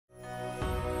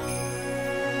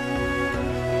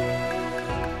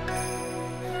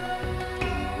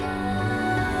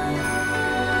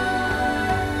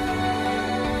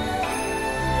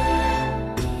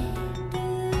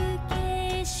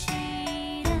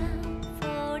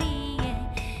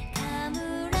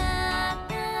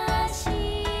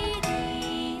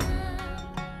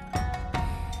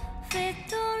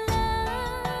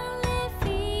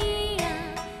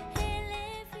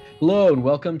Hello and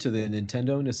welcome to the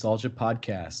Nintendo Nostalgia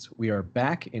Podcast. We are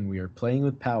back and we are playing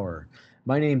with power.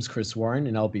 My name's Chris Warren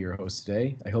and I'll be your host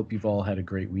today. I hope you've all had a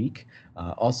great week.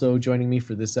 Also joining me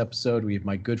for this episode, we have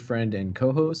my good friend and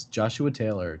co-host Joshua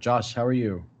Taylor. Josh, how are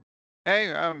you?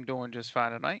 Hey, I'm doing just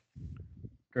fine tonight.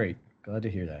 Great. Glad to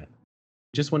hear that.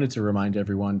 Just wanted to remind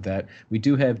everyone that we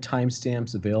do have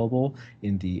timestamps available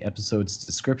in the episode's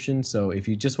description. So if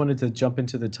you just wanted to jump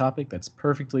into the topic, that's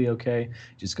perfectly okay.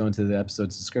 Just go into the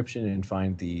episode's description and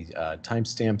find the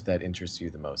timestamp that interests you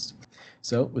the most.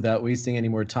 So without wasting any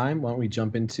more time, why don't we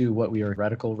jump into what we are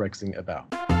Radical Rexing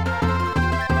about?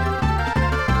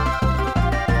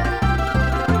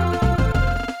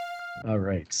 All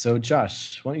right. So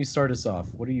Josh, why don't you start us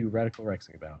off? What are you Radical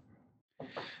Rexing about?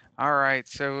 All right,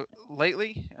 so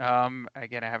lately,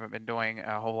 again, I haven't been doing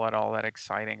a whole lot all that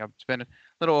exciting. It's been a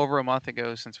little over a month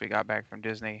ago since we got back from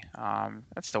Disney.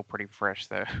 That's still pretty fresh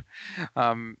though.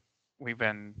 um, we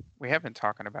have been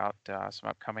talking about some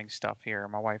upcoming stuff here.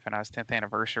 My wife and I's 10th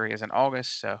anniversary is in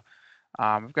August, so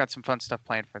we've got some fun stuff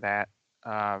planned for that.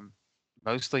 Um,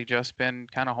 Mostly just been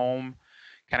kind of home,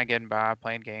 kind of getting by,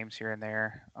 playing games here and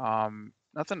there.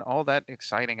 Nothing all that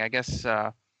exciting, I guess.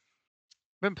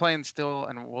 Been playing still,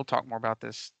 and we'll talk more about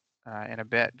this in a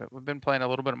bit. But we've been playing a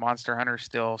little bit of Monster Hunter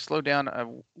still. Slowed down a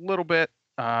little bit.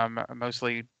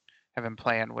 Mostly have been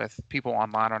playing with people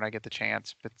online when I get the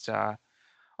chance. But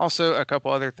also a couple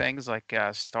other things like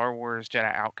Star Wars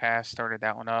Jedi Outcast. Started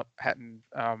that one up. Hadn't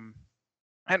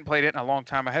played it in a long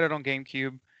time. I had it on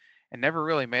GameCube and never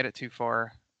really made it too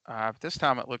far. But this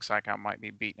time it looks like I might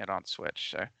be beating it on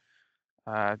Switch.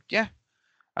 So yeah,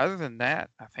 other than that,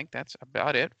 I think that's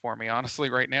about it for me, honestly,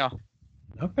 right now.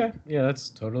 Okay, yeah, that's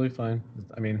totally fine.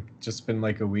 I mean, just been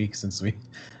like a week since we,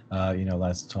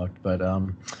 last talked. But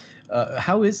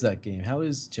how is that game? How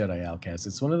is Jedi Outcast?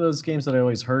 It's one of those games that I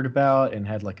always heard about and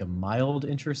had like a mild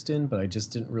interest in, but I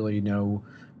just didn't really know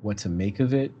what to make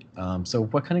of it. So,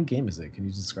 what kind of game is it? Can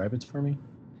you describe it for me?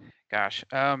 Gosh,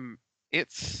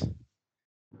 it's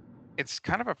it's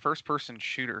kind of a first-person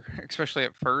shooter, especially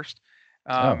at first.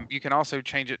 Oh, You can also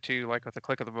change it to like with the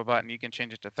click of the button, you can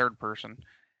change it to third person.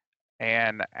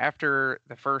 And after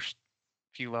the first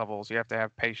few levels, you have to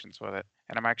have patience with it.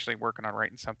 And I'm actually working on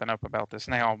writing something up about this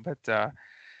now, but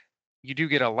you do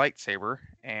get a lightsaber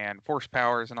and force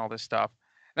powers and all this stuff.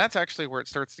 And that's actually where it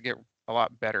starts to get a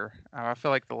lot better. I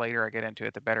feel like the later I get into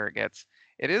it, the better it gets.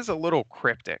 It is a little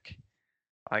cryptic.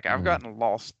 Like I've mm. gotten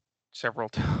lost several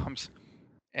times,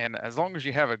 and as long as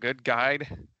you have a good guide,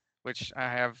 which I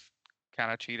have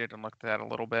kind of cheated and looked at a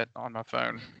little bit on my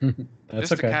phone, That's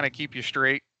just to okay. kind of keep you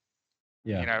straight,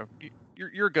 Yeah.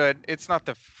 you're good. It's not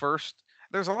the first.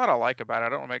 There's a lot I like about it. I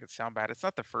don't want to make it sound bad. It's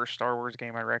not the first Star Wars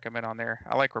game I recommend on there.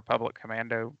 I like Republic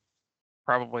Commando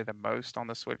probably the most on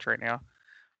the Switch right now,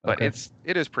 but Okay.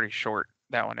 it is pretty short.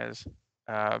 That one is,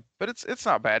 but it's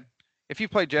not bad. If you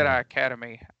play Yeah. Jedi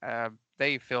Academy,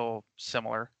 they feel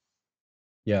similar.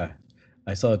 Yeah,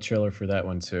 I saw a trailer for that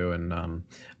one too, and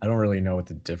I don't really know what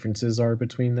the differences are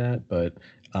between that, but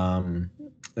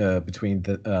between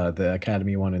the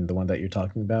Academy one and the one that you're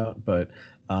talking about. But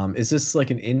is this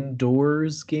like an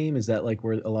indoors game? Is that like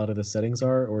where a lot of the settings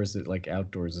are, or is it like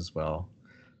outdoors as well?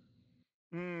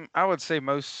 I would say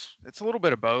most. It's a little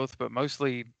bit of both, but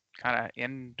mostly kind of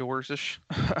indoors-ish.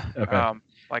 Okay.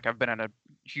 Like I've been in a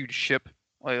huge ship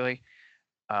lately.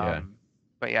 Yeah. Um,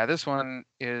 but yeah, this one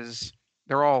is.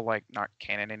 They're all like not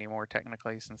canon anymore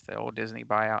technically since the old Disney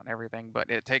buyout and everything. But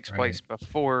it takes Right. place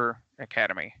before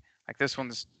Academy. Like this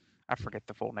one's. I forget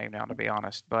the full name now to be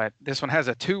honest, but this one has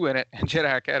a two in it, and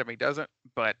Jedi Academy doesn't.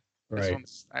 But this Right.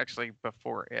 one's actually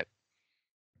before it.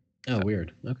 Oh, So.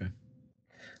 weird. Okay.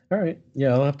 All right.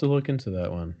 Yeah, I'll have to look into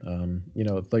that one.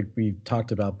 Like we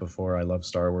talked about before, I love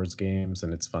Star Wars games,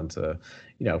 and it's fun to,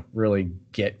 really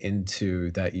get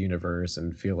into that universe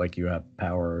and feel like you have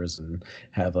powers and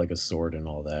have like a sword and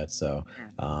all that. So,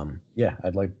 mm, yeah,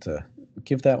 I'd like to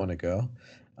give that one a go.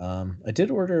 I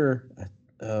did order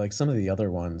like some of the other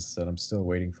ones that I'm still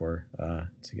waiting for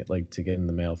to get in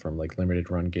the mail from like limited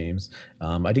run games.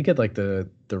 I did get like the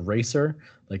racer,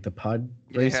 like the pod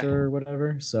Yeah. racer or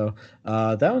whatever. So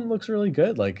that one looks really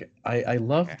good. Like I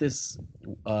love Yeah. this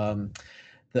um,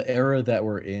 the era that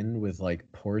we're in with like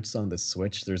ports on the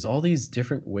Switch. There's all these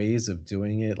different ways of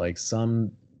doing it. Like some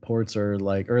ports are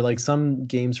like or like some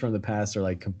games from the past are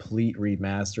like complete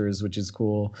remasters, which is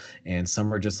cool, and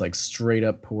some are just like straight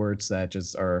up ports that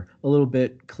just are a little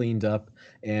bit cleaned up.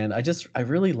 And I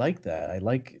really like that. I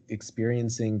like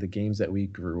experiencing the games that we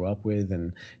grew up with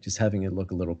and just having it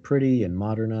look a little pretty and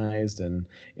modernized, and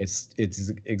it's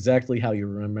exactly how you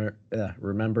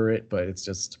remember it, but it's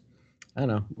just I don't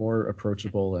know, more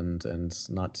approachable and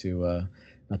not too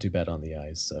bad on the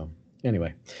eyes. So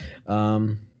anyway,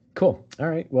 cool. All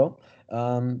right. Well,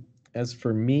 as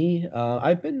for me,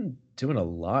 I've been doing a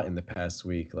lot in the past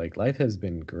week. Like life has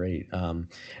been great.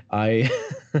 I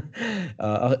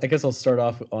I guess I'll start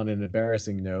off on an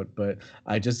embarrassing note, but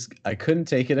I couldn't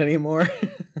take it anymore,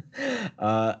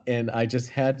 and I just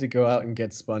had to go out and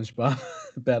get SpongeBob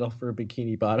Battle for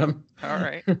Bikini Bottom. All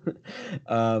right.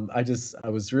 I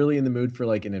was really in the mood for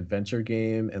like an adventure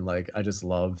game, and like I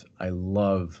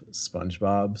love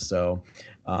SpongeBob. So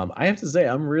I have to say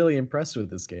I'm really impressed with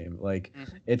this game. Like Hmm.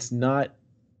 it's not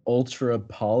ultra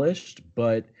polished,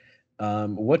 but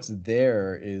what's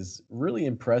there is really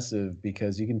impressive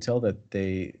because you can tell that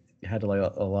they had like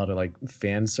a lot of like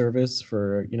fan service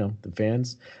for the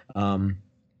fans. Um,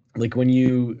 like when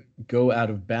you go out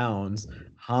of bounds,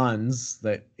 Hans,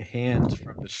 that hand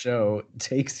from the show,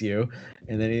 takes you,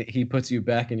 and then he puts you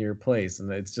back in your place, and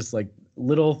it's just like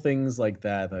little things like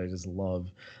that I just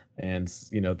love. And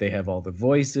they have all the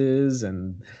voices,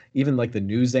 and even like the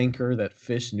news anchor, that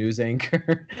fish news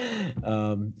anchor.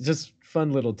 Just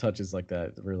fun little touches like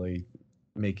that really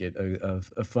make it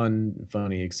a fun,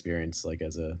 funny experience. Like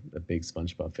as a big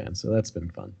SpongeBob fan, so that's been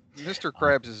fun. Mr. Um,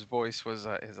 Krabs' voice was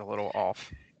is a little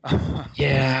off.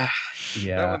 yeah, That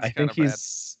yeah. one's I kind think of bad.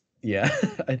 yeah,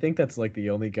 I think that's like the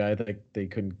only guy that they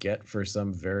couldn't get for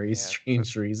some very Yeah, that,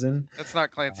 strange reason. that's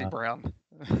not Clancy Uh, Brown.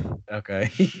 okay,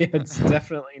 yeah, it's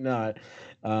definitely not.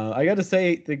 I got to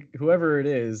say, whoever it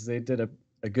is, they did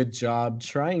a good job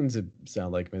trying to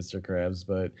sound like Mr. Krabs,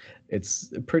 but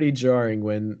it's pretty jarring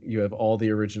when you have all the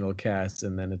original cast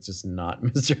and then it's just not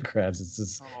Mr. Krabs. It's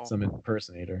just Oh, some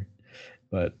impersonator.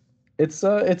 But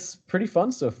it's pretty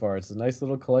fun so far. It's a nice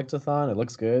little collectathon. It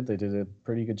looks good. They did a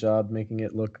pretty good job making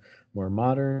it look more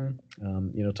modern.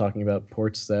 Talking about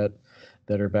ports that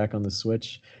are back on the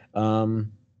Switch.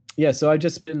 Yeah, so I've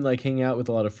just been like hanging out with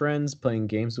a lot of friends, playing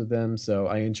games with them. So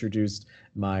I introduced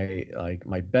my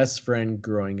best friend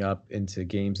growing up into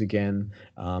games again.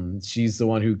 She's the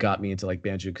one who got me into like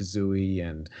Banjo Kazooie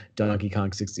and Donkey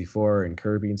Kong 64 and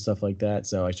Kirby and stuff like that.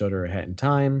 So I showed her A Hat in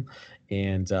Time,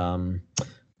 and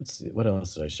let's see, what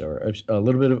else did I show her? A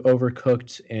little bit of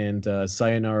Overcooked and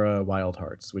Sayonara Wild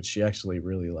Hearts, which she actually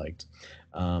really liked.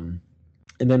 Um,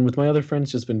 and then with my other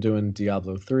friends, just been doing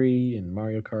Diablo 3 and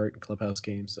Mario Kart and Clubhouse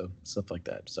games, so stuff like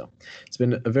that. So it's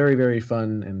been a very, very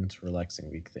fun and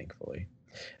relaxing week, thankfully.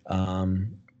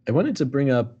 I wanted to bring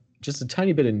up just a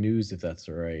tiny bit of news, if that's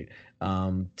all right.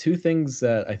 Two things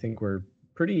that I think were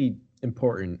pretty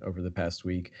important over the past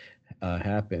week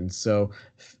happened. So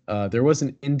there was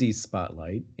an indie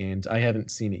spotlight, and I haven't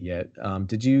seen it yet.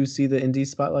 Did you see the indie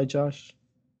spotlight, Josh?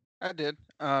 I did.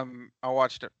 I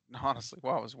watched it honestly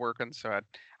while I was working, so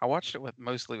I watched it with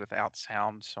mostly without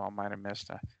sound, so I might have missed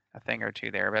a thing or two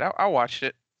there, but I watched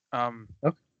it. Um,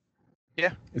 Okay.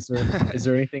 yeah. Is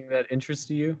there anything that interests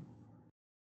you?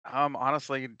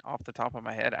 Honestly, off the top of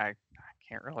my head, I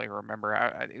can't really remember.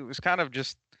 It was kind of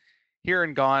just here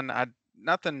and gone. I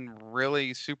Nothing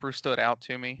really super stood out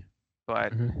to me,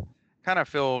 but Hmm. kind of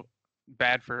feel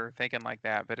bad for thinking like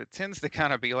that. But it tends to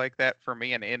kind of be like that for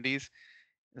me in indies.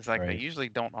 It's like they Right. usually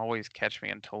don't always catch me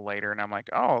until later, and I'm like,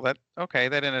 oh, that okay,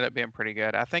 that ended up being pretty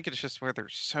good. I think it's just where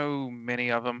there's so many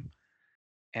of them,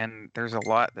 and there's a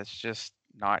lot that's just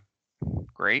not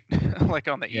great, like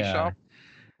on the Yeah. eShop.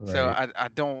 So Right. I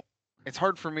don't. It's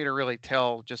hard for me to really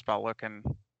tell just by looking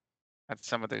at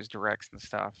some of those directs and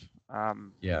stuff.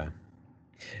 Yeah.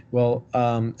 Well,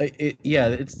 yeah,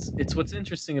 it's what's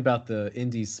interesting about the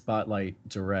indie spotlight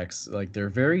directs. Like they're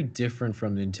very different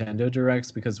from Nintendo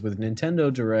directs because with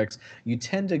Nintendo directs, you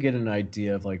tend to get an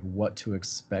idea of like what to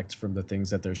expect from the things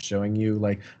that they're showing you.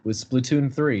 Like with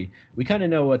Splatoon 3, we kind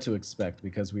of know what to expect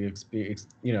because we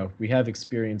have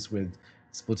experience with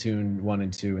Splatoon 1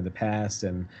 and 2 in the past,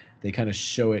 and they kind of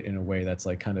show it in a way that's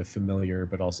like kind of familiar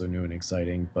but also new and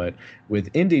exciting. But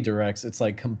with indie directs, it's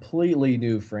like completely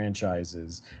new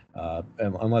franchises,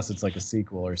 unless it's like a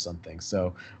sequel or something.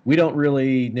 So we don't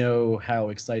really know how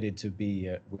excited to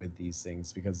be with these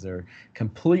things because they're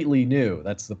completely new.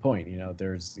 That's the point.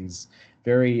 There's these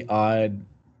very odd,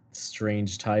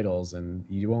 strange titles, and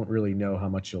you won't really know how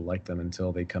much you'll like them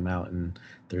until they come out and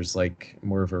there's like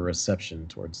more of a reception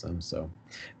towards them. So,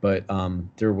 but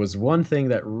there was one thing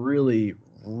that really,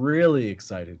 really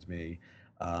excited me.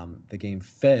 The game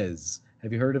Fez.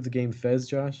 Have you heard of the game Fez,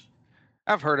 Josh?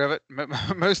 I've heard of it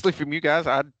mostly from you guys.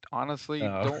 I honestly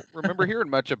Oh. don't remember hearing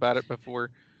much about it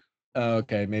before. Oh,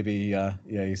 okay, maybe yeah,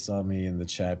 you saw me in the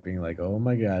chat being like, "Oh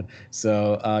my God."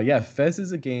 So, yeah, Fez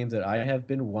is a game that I have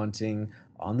been wanting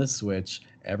on the Switch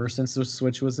ever since the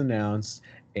Switch was announced,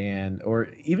 and or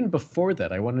even before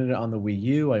that, I wanted it on the Wii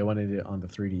U. I wanted it on the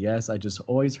 3DS. I just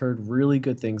always heard really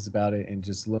good things about it and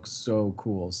just looks so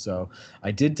cool. So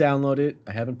I did download it.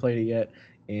 I haven't played it yet,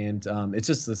 and it's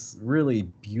just this really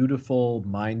beautiful,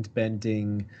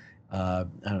 mind-bending, I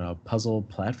don't know, puzzle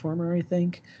platformer, I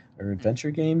think, or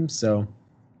adventure game. So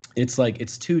it's like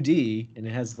it's 2D and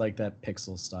it has like that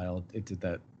pixel style. It did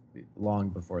that long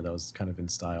before that was kind of in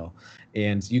style,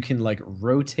 and you can like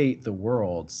rotate the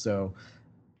world. So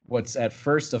what's at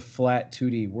first a flat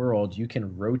 2D world, you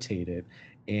can rotate it,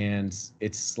 and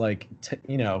it's like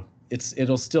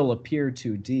it'll still appear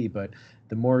 2D, but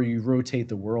the more you rotate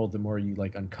the world, the more you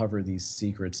like uncover these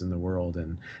secrets in the world,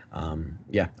 and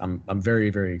yeah, I'm very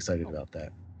very excited about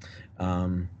that.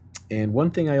 Um, and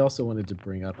one thing I also wanted to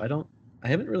bring up, I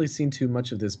haven't really seen too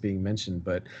much of this being mentioned,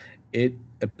 but it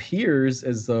appears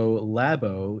as though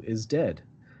Labo is dead.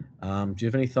 Do you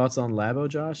have any thoughts on Labo,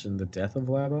 Josh, and the death of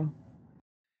Labo?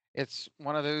 It's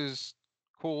one of those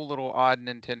cool little odd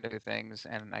Nintendo things,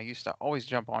 and I used to always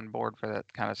jump on board for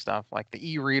that kind of stuff, like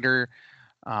the e-reader.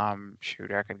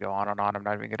 Shoot, I could go on and on. I'm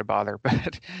not even going to bother,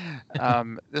 but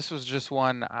this was just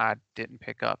one I didn't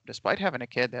pick up, despite having a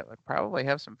kid that would probably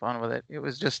have some fun with it. It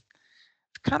was just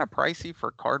kind of pricey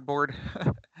for cardboard,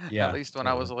 at Yeah, least when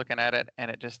I was totally. looking at it,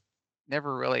 and it just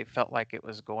never really felt like it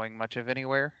was going much of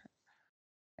anywhere.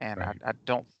 And I, Right, I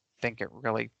don't think it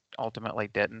really ultimately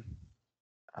didn't.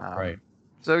 right. Um,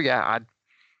 so yeah,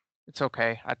 it's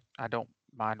okay. I don't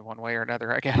mind one way or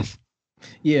another, I guess.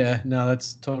 Yeah, no,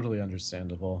 that's totally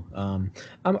understandable.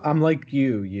 I'm like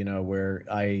you know, where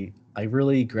I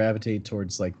really gravitate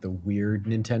towards like the weird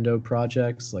Nintendo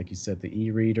projects, like you said, the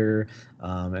e-reader,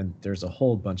 and there's a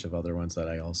whole bunch of other ones that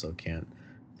I also can't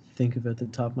think of at the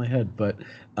top of my head. But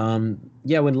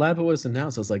yeah, when Labo was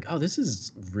announced, I was like, oh, this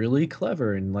is really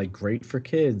clever and like great for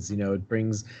kids. You know, it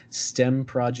brings STEM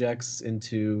projects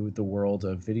into the world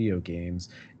of video games,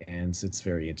 and it's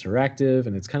very interactive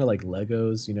and it's kind of like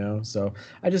Legos, you know. So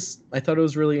I thought it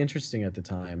was really interesting at the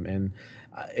time, and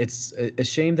it's a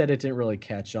shame that it didn't really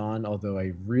catch on. Although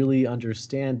I really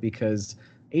understand because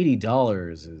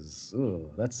 $80 is,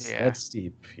 ooh, Yeah. that's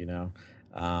steep, you know.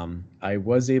 I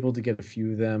was able to get a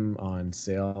few of them on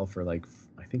sale for like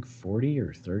I think 40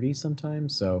 or 30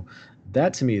 sometimes. So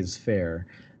that to me is fair.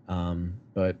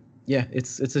 But yeah,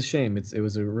 it's a shame. It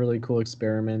was a really cool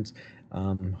experiment.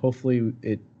 Hopefully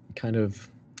it kind of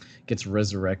gets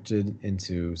resurrected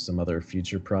into some other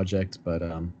future project. But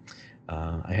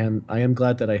I am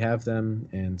glad that I have them,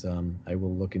 and I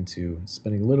will look into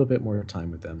spending a little bit more time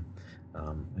with them.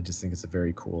 I just think it's a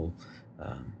very cool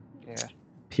um, Yeah.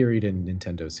 period in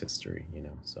Nintendo's history, you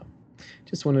know. So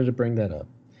just wanted to bring that up.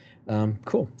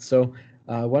 Cool. So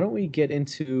why don't we get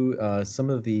into some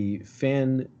of the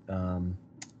fan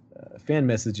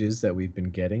messages that we've been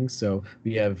getting? So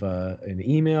we have an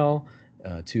email,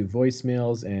 two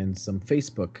voicemails, and some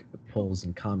Facebook polls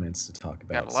and comments to talk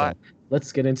Got a about. So lot.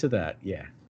 let's get into that. Yeah.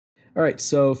 All right,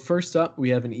 so first up, we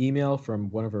have an email from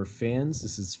one of our fans.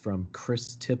 This is from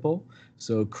Chris Tipple.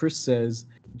 So Chris says,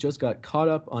 just got caught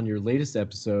up on your latest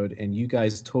episode, and you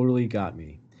guys totally got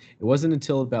me. It wasn't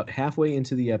until about halfway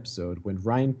into the episode when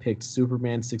Ryan picked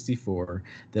Superman 64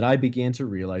 that I began to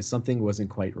realize something wasn't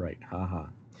quite right. Haha.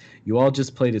 You all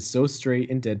just played it so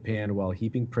straight and deadpan while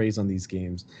heaping praise on these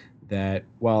games that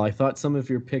while I thought some of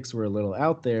your picks were a little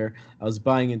out there, I was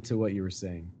buying into what you were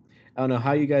saying. I don't know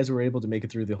how you guys were able to make it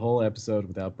through the whole episode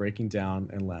without breaking down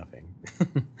and laughing.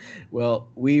 Well,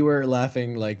 we were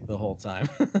laughing like the whole time.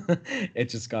 It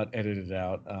just got edited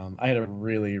out. I had a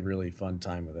really, really fun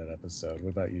time with that episode. What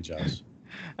about you, Josh?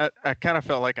 I kind of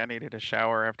felt like I needed a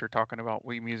shower after talking about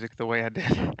Wii Music the way I did.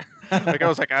 Like I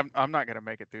was like, I'm not gonna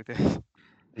make it through this.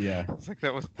 Yeah. It's like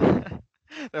that was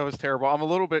that was terrible. I'm a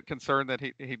little bit concerned that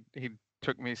he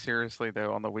took me seriously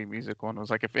though on the Wii Music one. It was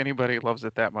like if anybody loves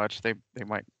it that much, they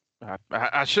might.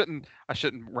 I shouldn't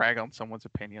rag on someone's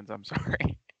opinions. I'm sorry,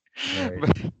 Right.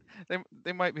 but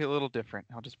they might be a little different.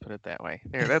 I'll just put it that way.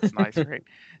 There, that's nice,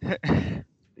 right?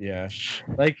 Yeah.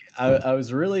 Like I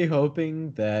was really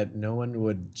hoping that no one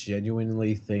would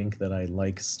genuinely think that I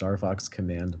like Star Fox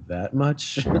Command that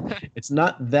much. It's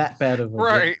not that bad of a game,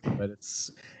 Right. but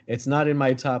it's not in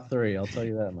my top three, I'll tell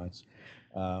you that much.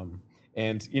 Um,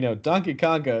 and you know, Donkey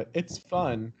Konga, it's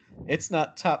fun. It's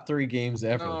not top three games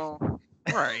ever for No.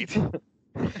 Right.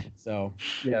 me. So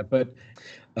yeah, but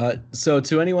so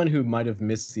to anyone who might have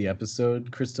missed the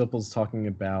episode, Chris Tipple's talking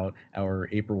about our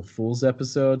April Fool's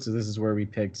episode. So this is where we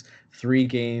picked three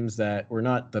games that we're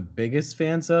not the biggest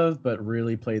fans of, but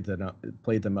really played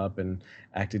them up and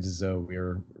acted as though we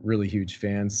were really huge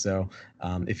fans. So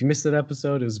if you missed that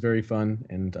episode, it was very fun,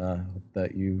 and hope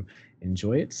that you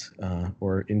enjoy it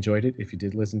or enjoyed it if you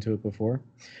did listen to it before.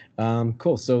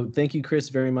 Cool. So thank you, Chris,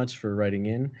 very much for writing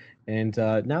in. And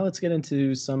now let's get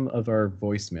into some of our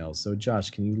voicemails. So, Josh,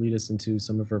 can you lead us into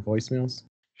some of our voicemails?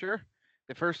 Sure.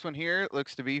 The first one here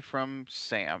looks to be from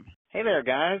Sam. Hey there,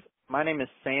 guys. My name is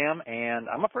Sam, and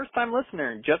I'm a first-time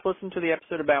listener. Just listened to the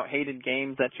episode about hated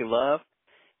games that you love,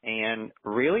 and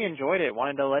really enjoyed it.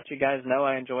 Wanted to let you guys know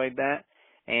I enjoyed that.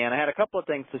 And I had a couple of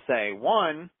things to say.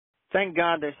 One, thank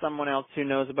God there's someone else who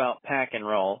knows about Pack and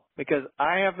Roll, because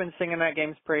I have been singing that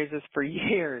game's praises for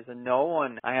years, and no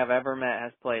one I have ever met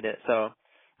has played it. So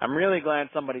I'm really glad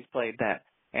somebody's played that.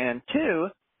 And two,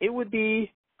 it would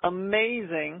be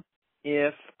amazing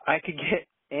if I could get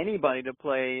anybody to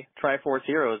play Triforce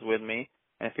Heroes with me.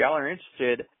 And if y'all are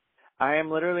interested, I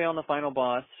am literally on the final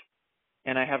boss,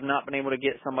 and I have not been able to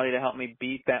get somebody to help me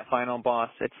beat that final boss.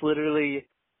 It's literally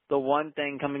the one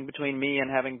thing coming between me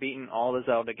and having beaten all the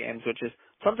Zelda games, which is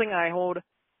something I hold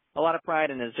a lot of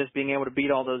pride in, is just being able to beat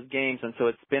all those games. And so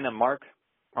it's been a mark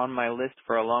on my list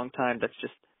for a long time that's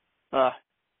it's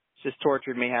just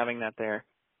tortured me having that there.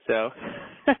 So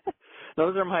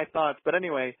those are my thoughts. But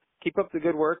anyway, keep up the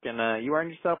good work, and you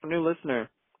earned yourself a new listener.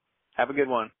 Have a good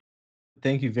one.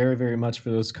 Thank you very, very much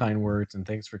for those kind words, and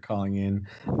thanks for calling in.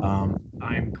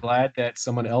 I'm glad that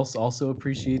someone else also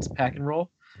appreciates Pack and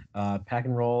Roll. Pack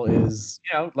and Roll is,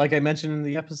 like I mentioned in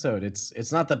the episode,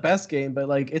 it's not the best game, but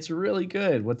like it's really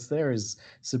good. What's there is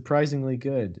surprisingly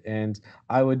good, and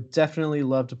I would definitely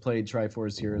love to play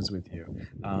Triforce Heroes with you.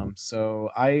 So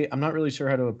I'm not really sure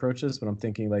how to approach this, but I'm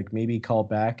thinking like maybe call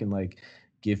back and like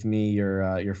give me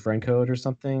your friend code or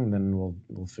something, and then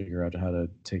we'll figure out how to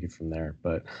take it from there.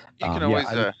 But You can yeah, always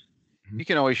Mhm. you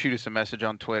can always shoot us a message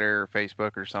on Twitter or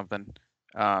Facebook or something.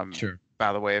 Sure.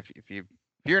 By the way, if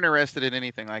you're interested in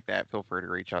anything like that, feel free to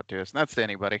reach out to us. And that's to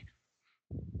anybody.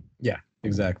 Yeah,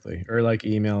 exactly. Or like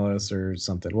email us or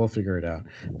something. We'll figure it out.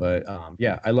 But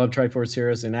yeah, I love Triforce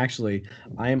Heroes, and actually,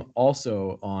 I am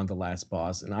also on the last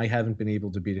boss, and I haven't been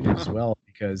able to beat it as well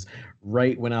because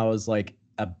right when I was like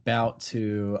about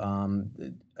to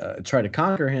try to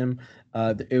conquer him,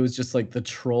 it was just like the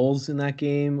trolls in that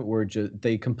game were just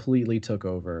they completely took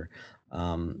over.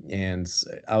 And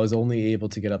I was only able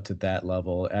to get up to that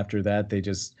level. After that, they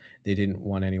didn't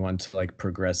want anyone to like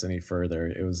progress any further.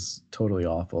 It was totally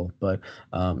awful, but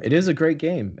it is a great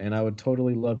game, and I would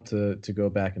totally love to go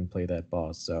back and play that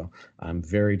boss. So I'm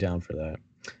very down for that.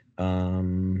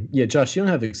 Yeah, Josh, you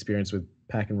don't have experience with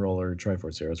Pack and Roll or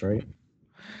Triforce Heroes, right?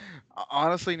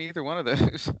 Honestly, neither one of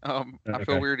those. I feel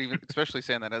Okay. weird, even especially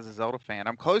saying that as a Zelda fan.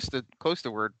 I'm close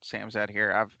to where Sam's at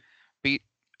here. I've beat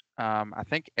I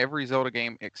think every Zelda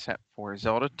game except for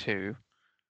Zelda 2,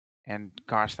 and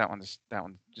gosh, that one's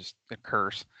just a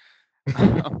curse.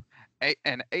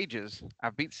 And Ages,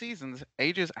 I've beat Seasons.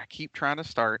 Ages, I keep trying to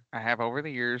start. I have over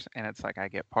the years, and it's like I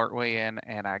get partway in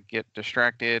and I get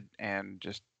distracted and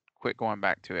just quit going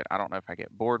back to it. I don't know if I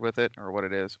get bored with it or what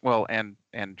it is. Well, and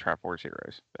Triforce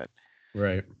Heroes, but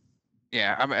Right.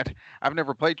 yeah, I've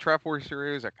never played Triforce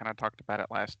Heroes. I kind of talked about it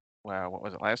well, what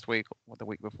was it, last week, or the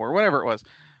week before, whatever it was.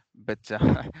 But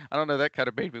I don't know. That kind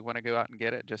of made me want to go out and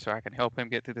get it just so I can help him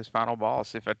get through this final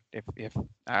boss if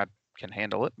I can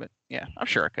handle it. But yeah, I'm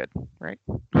sure I could. Right?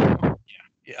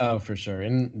 Yeah, oh, for sure.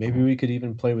 And maybe we could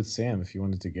even play with Sam if you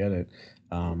wanted to get it.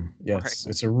 Yeah, Right.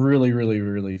 it's a really, really,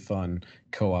 really fun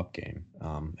co-op game.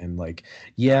 And like,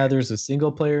 yeah, Right. there's a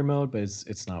single player mode, but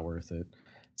it's not worth it.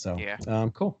 So, Yeah.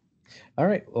 cool. All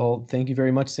right. Well, thank you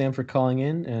very much, Sam, for calling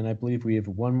in. And I believe we have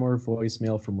one more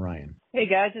voicemail from Ryan. Hey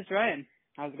guys, it's Ryan.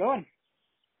 How's it going?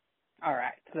 All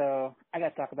right, so I got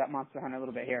to talk about Monster Hunter a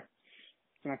little bit here.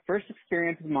 So my first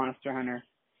experience with Monster Hunter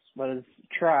was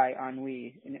Try on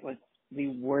Wii, and it was the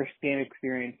worst game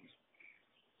experience.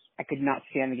 I could not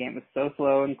stand the game. It was so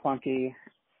slow and clunky,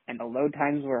 and the load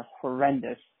times were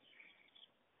horrendous.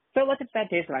 So it left a bad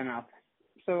taste in my mouth.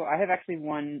 So I have actually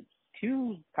won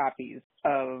 2 copies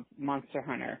of Monster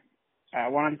Hunter,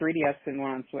 one on 3DS and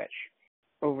one on Switch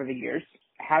over the years.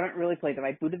 I haven't really played them.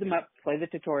 I booted them up, played the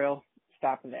tutorial,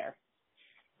 stopped there.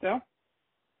 So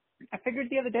I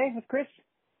figured the other day with Chris,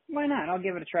 why not? I'll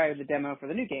give it a try with the demo for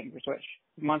the new game for Switch,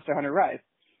 Monster Hunter Rise.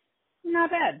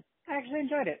 Not bad. I actually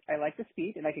enjoyed it. I liked the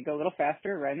speed, and I could go a little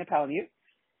faster riding the Palamute,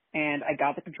 and I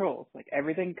got the controls. Like,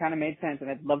 everything kind of made sense, and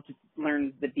I'd love to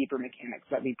learn the deeper mechanics.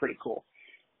 That'd be pretty cool.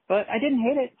 But I didn't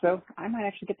hate it, so I might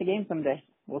actually get the game someday.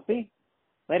 We'll see.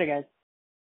 Later, guys.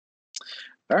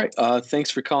 All right.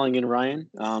 Thanks for calling in, Ryan.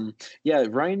 Yeah,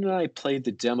 Ryan and I played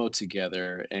the demo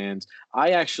together, and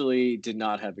I actually did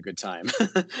not have a good time.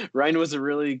 Ryan was a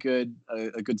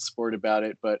good sport about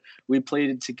it, but we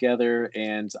played it together,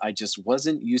 and I just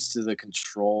wasn't used to the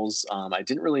controls. I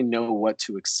didn't really know what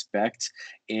to expect,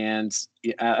 and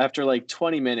after like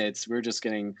 20 minutes, we were just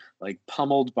getting like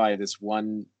pummeled by this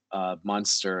one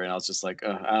monster, and I was just like,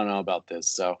 I don't know about this.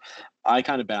 So I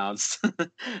kind of bounced,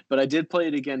 but I did play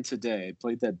it again today. I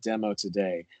played that demo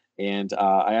today, and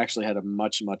I actually had a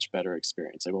much better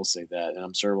experience. I will say that, and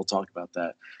I'm sure we'll talk about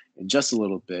that in just a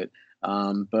little bit.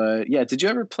 But yeah, did you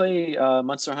ever play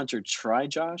Monster Hunter Try,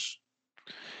 Josh?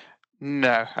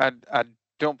 No, I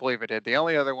don't believe I did. The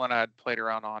only other one I'd played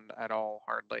around on at all,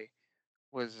 hardly,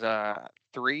 was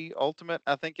 3 Ultimate,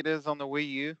 I think it is, on the Wii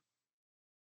U.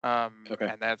 Okay.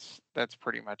 And that's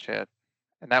pretty much it.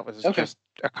 And that was Okay. just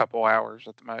a couple hours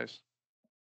at the most.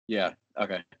 Yeah.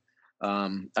 Okay.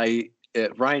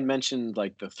 Ryan mentioned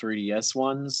like the 3DS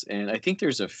ones, and I think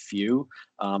there's a few.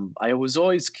 I was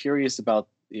always curious about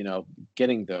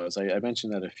getting those. I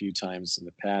mentioned that a few times in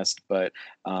the past, but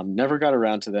never got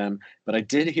around to them. But I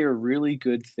did hear really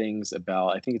good things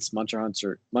about. I think it's Monster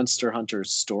Hunter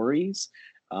Stories.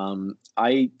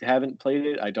 I haven't played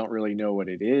it. I don't really know what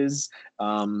it is,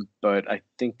 but I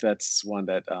think that's one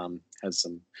that has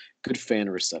some good fan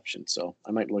reception. So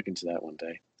I might look into that one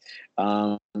day.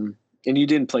 Um, and you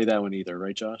didn't play that one either,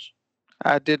 right, Josh?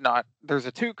 I did not. There's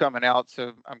a 2 coming out,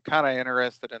 so I'm kind of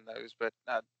interested in those, but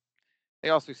they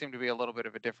also seem to be a little bit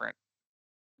of a different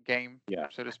game, Yeah.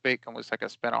 so to speak, almost like a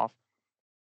spinoff.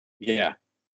 Yeah.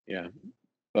 Yeah.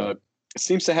 But it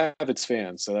seems to have its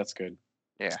fans, so that's good.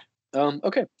 Yeah.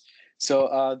 Okay.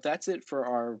 So that's it for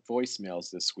our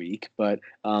voicemails this week. But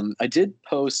I did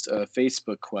post a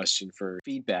Facebook question for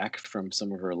feedback from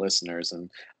some of our listeners,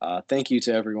 and thank you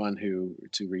to everyone who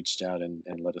reached out and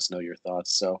let us know your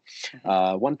thoughts. So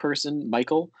one person,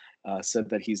 Michael, said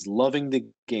that he's loving the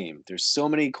game. There's so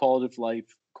many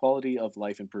quality of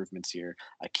life improvements here.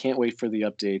 I can't wait for the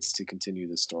updates to continue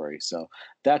the story. So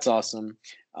that's awesome.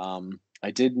 I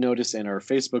did notice in our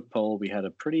Facebook poll we had a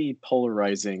pretty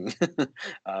polarizing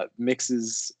mix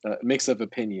of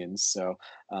opinions. So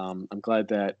I'm glad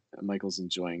that Michael's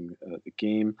enjoying the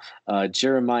game.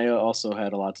 Jeremiah also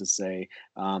had a lot to say.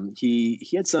 He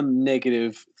had some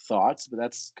negative thoughts, but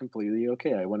that's completely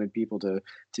okay. I wanted people to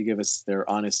give us their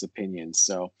honest opinions.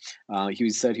 So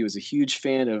he said he was a huge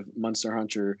fan of Monster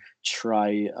Hunter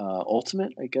Try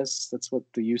Ultimate. I guess that's what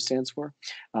the U stands for.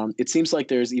 It seems like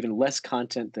there's even less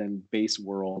content than Base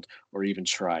World or even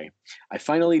Try. I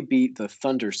finally beat the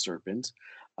Thunder Serpent.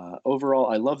 Overall,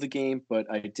 I love the game, but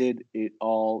I did it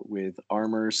all with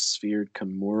armor sphered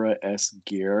Kimura S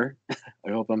gear.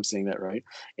 I hope I'm saying that right.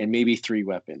 And maybe 3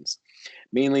 weapons,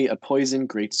 mainly a poison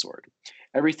greatsword.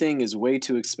 Everything is way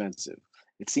too expensive.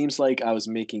 It seems like I was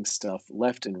making stuff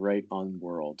left and right on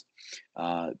world.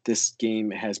 This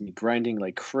game has me grinding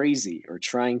like crazy or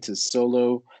trying to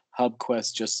solo hub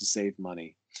quests just to save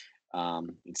money.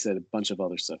 It said a bunch of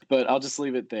other stuff, but I'll just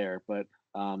leave it there. But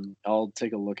I'll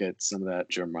take a look at some of that,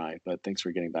 Jeremiah. But thanks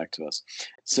for getting back to us.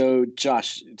 So,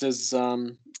 Josh,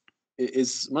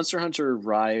 is Monster Hunter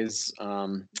Rise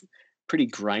pretty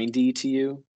grindy to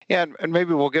you? Yeah, and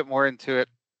maybe we'll get more into it,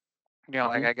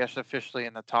 like Mhm. I guess officially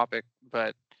in the topic,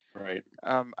 but Right.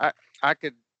 I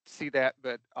could see that,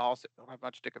 but I also don't have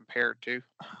much to compare it to.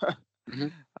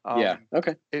 Mhm. Yeah.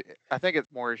 Okay. I think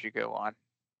it's more as you go on.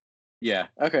 Yeah.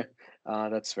 Okay.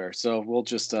 That's fair. So we'll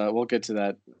get to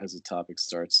that as the topic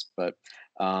starts. But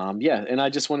yeah, and I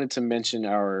just wanted to mention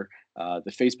our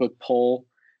the Facebook poll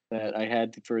that I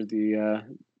had for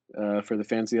the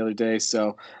fans the other day.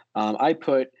 So I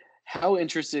put, how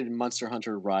interested in Monster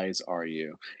Hunter Rise are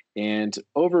you? And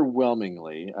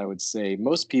overwhelmingly, I would say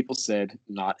most people said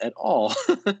not at all,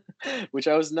 which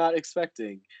I was not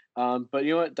expecting. But you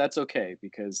know what? That's okay,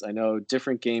 because I know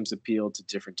different games appeal to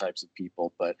different types of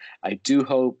people. But I do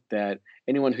hope that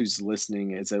anyone who's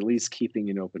listening is at least keeping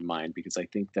an open mind, because I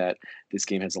think that this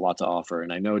game has a lot to offer.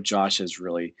 And I know Josh has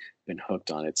really been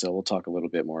hooked on it. So we'll talk a little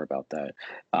bit more about that.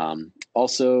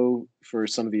 Also, for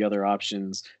some of the other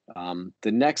options, the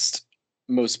next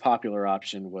most popular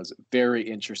option was very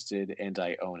interested and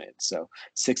I own it. So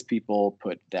 6 people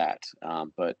put that.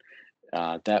 But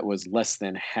that was less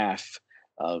than half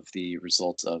of the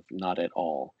results of not at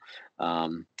all.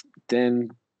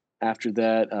 Then after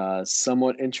that,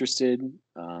 somewhat interested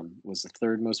was the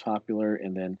third most popular,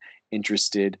 and then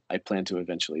interested, I plan to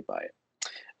eventually buy it.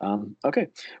 Okay.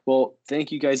 Well,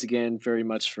 thank you guys again very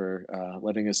much for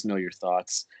letting us know your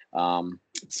thoughts.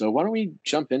 So, why don't we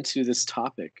jump into this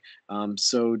topic?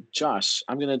 So, Josh,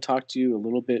 I'm going to talk to you a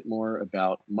little bit more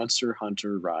about Monster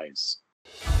Hunter Rise.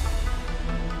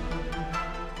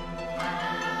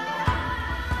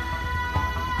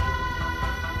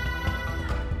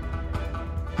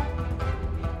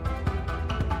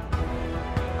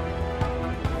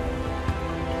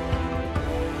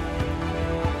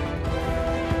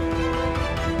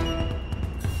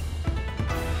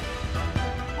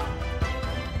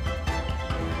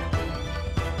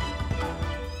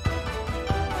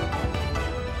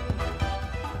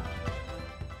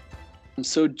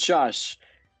 So, Josh,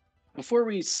 before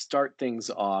we start things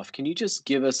off, can you just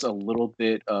give us a little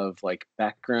bit of like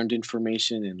background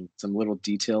information and some little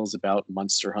details about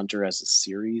Monster Hunter as a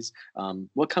series?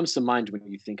 What comes to mind when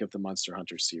you think of the Monster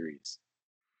Hunter series?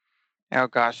 Oh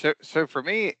gosh, so for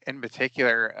me in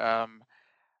particular,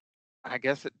 I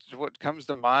guess what comes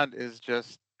to mind is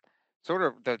just sort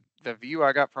of the view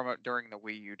I got from it during the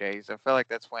Wii U days. I feel like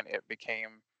that's when it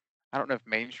became. I don't know if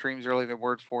mainstream's really the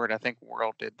word for it. I think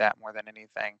World did that more than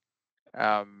anything.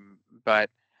 But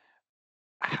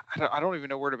I don't even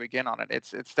know where to begin on it.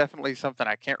 It's definitely something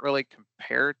I can't really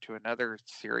compare to another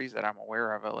series that I'm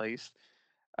aware of, at least.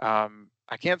 I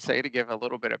can say, to give a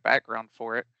little bit of background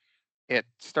for it, it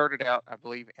started out, I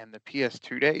believe, in the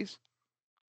PS2 days,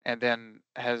 and then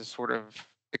has sort of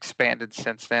expanded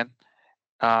since then.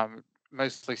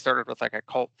 Mostly started with like a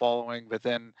cult following, but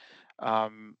then,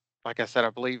 like I said, I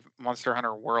believe Monster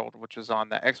Hunter World, which was on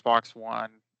the Xbox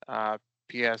One,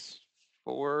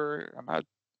 PS4. Am I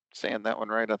saying that one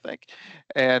right? I think,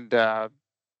 and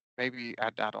maybe I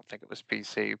don't think it was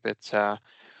PC, but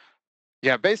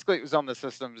yeah, basically it was on the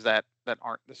systems that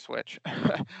aren't the Switch.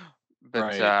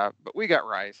 Right. But we got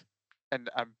Rise,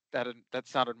 and that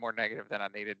sounded more negative than I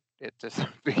needed it to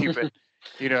be, but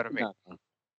you know what I mean. No.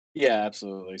 Yeah,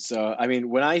 absolutely. So, I mean,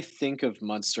 when I think of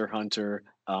Monster Hunter,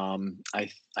 I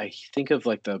think of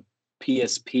like the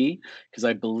PSP because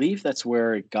I believe that's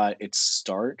where it got its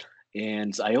start.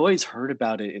 And I always heard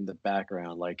about it in the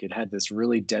background. Like it had this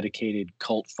really dedicated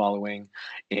cult following.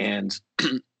 And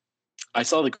I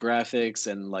saw the graphics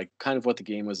and like kind of what the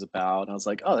game was about. And I was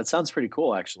like, oh, that sounds pretty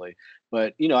cool, actually.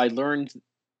 But,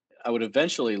 I would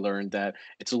eventually learn that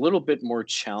it's a little bit more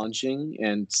challenging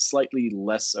and slightly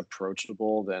less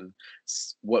approachable than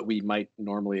what we might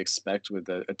normally expect with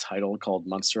a title called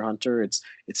Monster Hunter.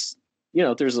 There's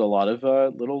a lot of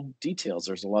little details.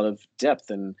 There's a lot of depth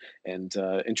and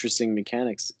interesting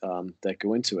mechanics that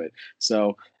go into it.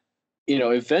 So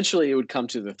eventually it would come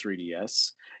to the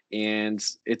 3DS, and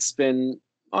it's been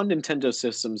on Nintendo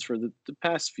systems for the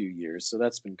past few years, so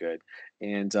that's been good.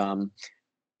 And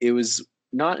it was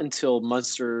not until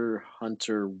Monster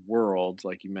Hunter World,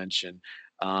 like you mentioned,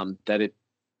 that it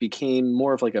became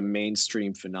more of like a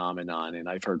mainstream phenomenon. And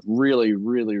I've heard really,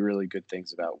 really, really good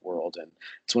things about World. And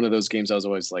it's one of those games I was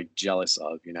always like jealous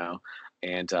of.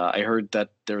 And I heard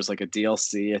that there was like a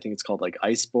DLC. I think it's called like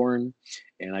Iceborne,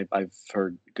 and I've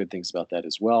heard good things about that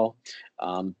as well.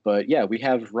 But yeah, we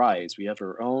have Rise. We have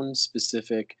our own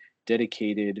specific,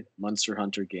 dedicated Monster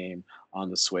Hunter game on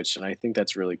the Switch, and I think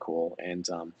that's really cool. And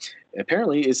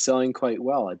apparently, is selling quite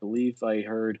well. I believe I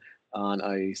heard on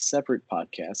a separate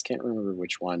podcast, can't remember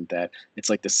which one, that it's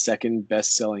like the second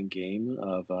best-selling game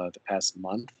of the past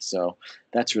month. So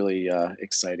that's really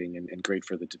exciting and great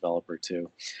for the developer too.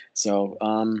 So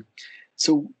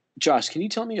Josh, can you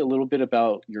tell me a little bit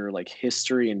about your like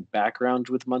history and background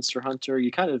with Monster Hunter? You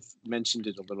kind of mentioned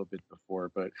it a little bit before,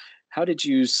 but how did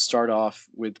you start off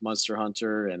with Monster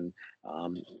Hunter, and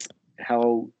um,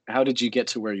 how did you get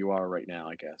to where you are right now,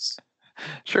 I guess?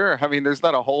 Sure. I mean, there's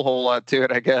not a whole lot to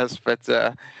it, I guess, but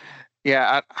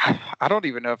yeah, I don't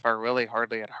even know if I really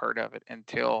hardly had heard of it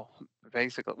until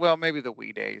basically, well, maybe the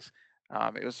Wii days.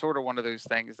 It was sort of one of those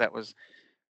things that was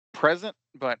present,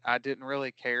 but I didn't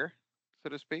really care, so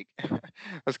to speak. I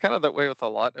was kind of that way with a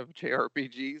lot of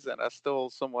JRPGs, and I still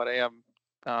somewhat am,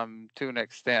 to an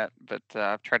extent, but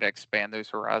I've tried to expand those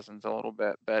horizons a little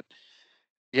bit. But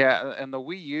yeah, and the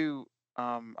Wii U,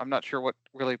 I'm not sure what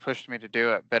really pushed me to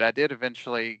do it, but I did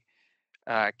eventually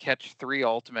catch 3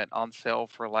 Ultimate on sale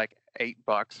for like $8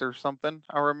 or something,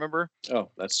 I remember.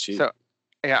 Oh, that's cheap. So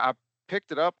yeah, I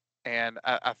picked it up, and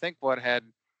I think what had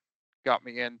got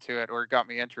me into it or got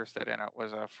me interested in it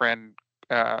was a friend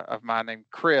of mine named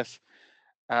Chris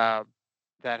uh,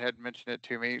 that had mentioned it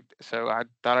to me. So I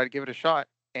thought I'd give it a shot,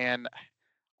 and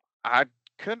I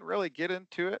couldn't really get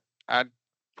into it. I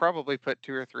probably put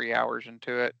 2 or 3 hours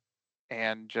into it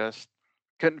and just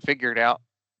couldn't figure it out.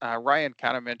 Ryan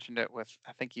kind of mentioned it with,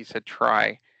 I think he said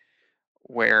try,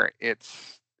 where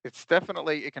it's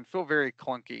definitely, it can feel very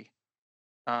clunky.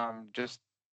 Just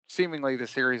seemingly the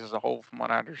series as a whole, from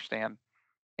what I understand,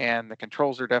 and the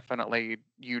controls are definitely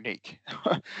unique.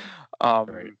 Right.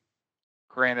 um,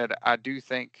 Granted, I do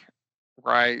think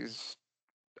Rise,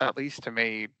 at least to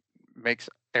me, makes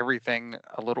everything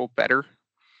a little better.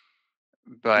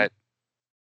 Mhm. But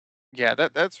yeah,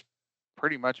 that's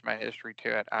pretty much my history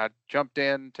to it. I jumped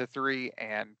into 3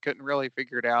 and couldn't really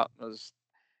figure it out. Was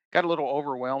got a little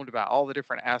overwhelmed by all the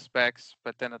different aspects,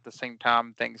 but then at the same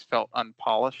time, things felt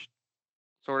unpolished,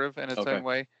 sort of in its Okay. own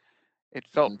way. It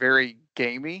felt Mhm. very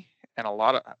gamey and a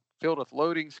lot of filled with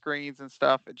loading screens and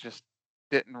stuff. It just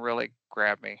didn't really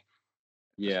grab me as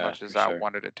Yeah, much as for I sure.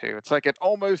 wanted it to. It's like it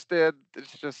almost did.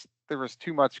 It's just there was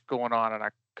too much going on, and I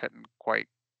couldn't quite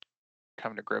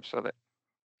come to grips with it.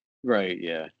 Right.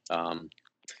 Yeah.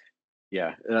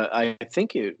 Yeah, I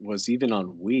think it was even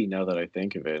on Wii. Now that I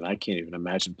think of it, and I can't even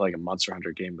imagine playing a Monster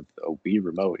Hunter game with a Wii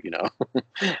remote. Yeah,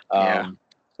 um,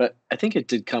 but I think it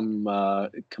did come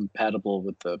compatible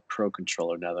with the Pro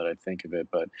controller. Now that I think of it,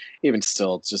 but even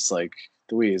still, it's just like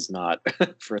the Wii is not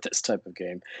for this type of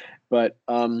game. But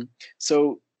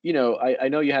so I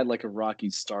know you had like a rocky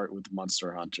start with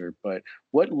Monster Hunter, but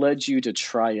what led you to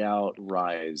try out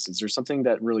Rise? Is there something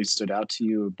that really stood out to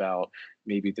you about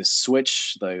maybe the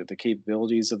Switch, the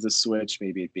capabilities of the Switch,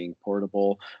 maybe it being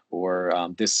portable, or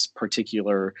this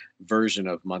particular version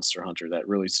of Monster Hunter that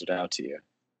really stood out to you?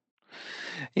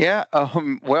 yeah.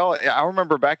 Well, I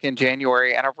remember back in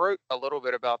January, and I wrote a little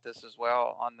bit about this as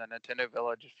well on the Nintendo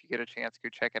Village. If you get a chance, go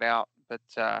check it out. But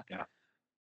Yeah.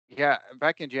 yeah,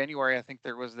 back in January, I think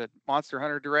there was the Monster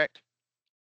Hunter Direct,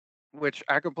 which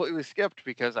I completely skipped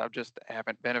because I just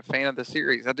haven't been a fan of the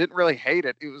series. I didn't really hate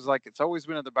it. It was like it's always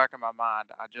been in the back of my mind.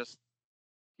 I just,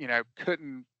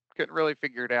 couldn't really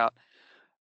figure it out.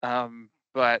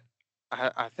 But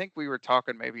I think we were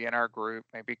talking maybe in our group,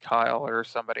 maybe Kyle or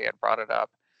somebody had brought it up,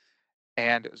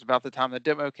 and it was about the time the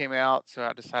demo came out. So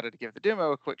I decided to give the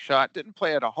demo a quick shot. Didn't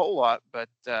play it a whole lot, but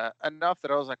enough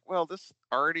that I was like, well, this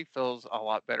already feels a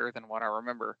lot better than what I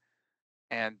remember.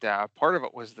 And part of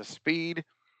it was the speed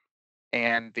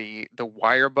and the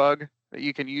wire bug that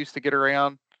you can use to get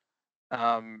around,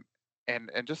 um,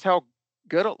 and just how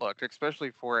good it looked,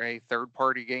 especially for a third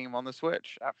party game on the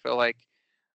Switch. I feel like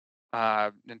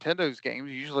Nintendo's games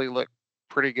usually look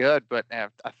pretty good, but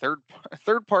a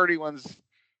third party ones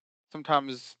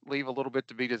sometimes leave a little bit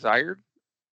to be desired.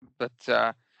 But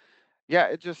yeah,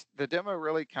 it just the demo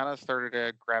really kind of started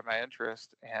to grab my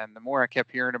interest, and the more I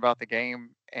kept hearing about the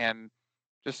game and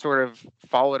just sort of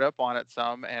followed up on it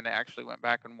some, and actually went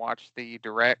back and watched the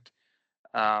direct.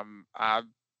 I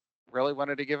really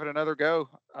wanted to give it another go,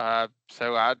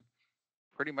 so I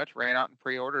pretty much ran out and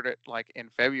pre-ordered it like in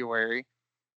February,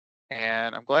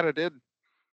 and I'm glad I did.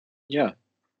 Yeah.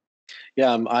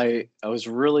 Yeah, I was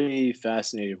really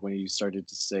fascinated when you started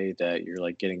to say that you're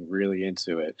like getting really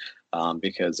into it,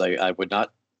 because I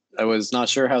was not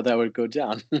sure how that would go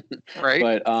down, Right?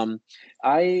 but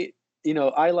I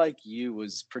I like you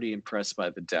was pretty impressed by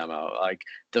the demo. Like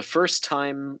the first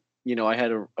time. I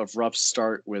had a rough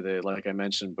start with it, like I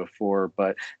mentioned before,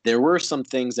 but there were some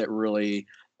things that really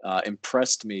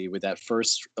impressed me with that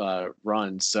first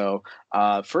run. So,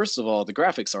 first of all, the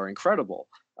graphics are incredible.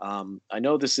 I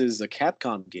know this is a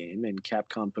Capcom game, and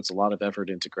Capcom puts a lot of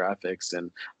effort into graphics, and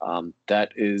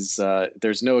that is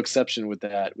there's no exception with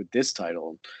that with this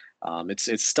title.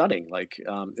 It's stunning, like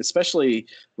especially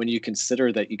when you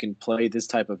consider that you can play this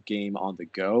type of game on the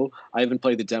go. I haven't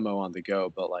played the demo on the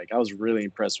go, but like I was really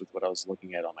impressed with what I was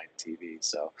looking at on my TV.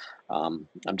 So I'm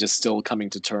just still coming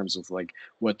to terms with like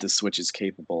what the Switch is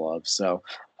capable of. So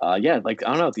yeah, like I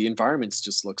don't know, the environments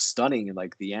just look stunning, and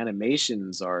like the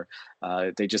animations are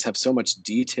they just have so much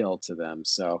detail to them.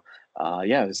 So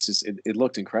yeah, it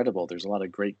looked incredible. There's a lot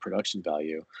of great production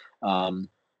value. Um,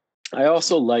 I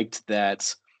also liked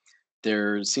that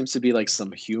there seems to be like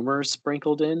some humor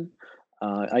sprinkled in.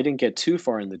 I didn't get too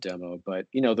far in the demo, but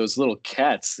those little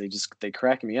cats, they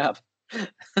crack me up.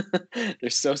 They're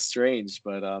so strange,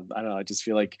 but I don't know. I just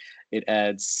feel like it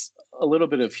adds a little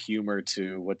bit of humor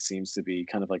to what seems to be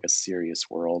kind of like a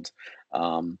serious world.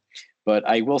 Um, but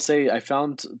I will say I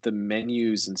found the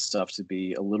menus and stuff to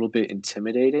be a little bit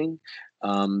intimidating.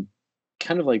 Um,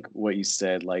 Kind of like what you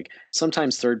said, like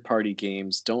sometimes third party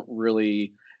games don't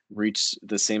really reach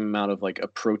the same amount of like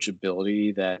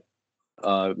approachability that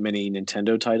many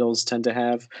Nintendo titles tend to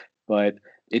have, but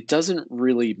it doesn't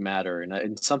really matter.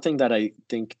 And something that I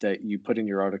think that you put in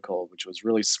your article, which was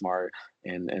really smart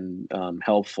and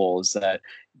helpful, is that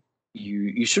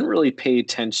you shouldn't really pay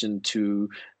attention to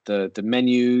the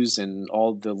menus and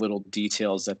all the little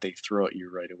details that they throw at you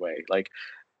right away. Like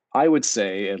I would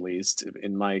say, at least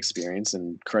in my experience,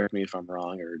 and correct me if I'm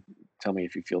wrong or tell me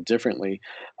if you feel differently.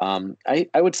 I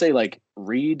would say like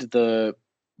read the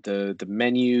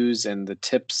menus and the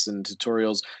tips and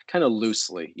tutorials kind of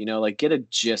loosely. Like get a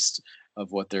gist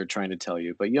of what they're trying to tell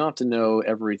you, but you don't have to know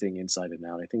everything inside and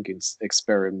out. I think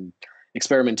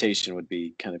experimentation would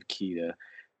be kind of key to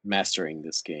mastering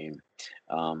this game.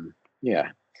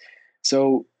 Yeah.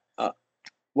 So.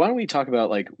 Why don't we talk about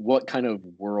like what kind of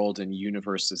world and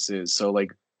universe this is? So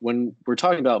like when we're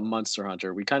talking about Monster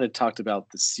Hunter, we kind of talked about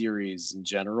the series in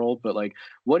general, but like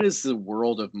what is the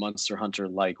world of Monster Hunter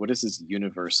like? What is this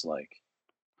universe like?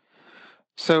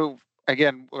 So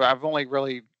again, I've only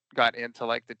really got into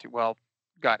like the two. Well,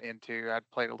 got into.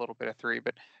 I'd played a little bit of three,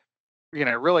 but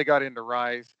really got into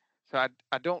Rise. So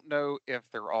I don't know if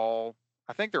they're all.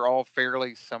 I think they're all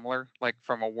fairly similar, like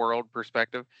from a world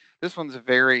perspective. This one's Yeah.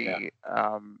 very.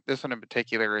 This one in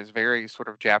particular is very sort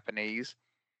of Japanese.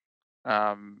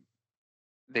 Um,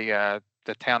 the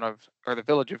town of or the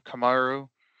village of Kamaru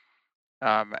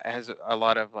has a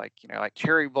lot of like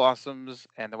cherry blossoms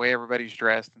and the way everybody's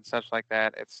dressed and such like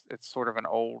that. It's sort of an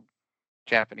old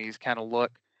Japanese kind of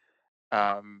look,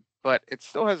 but it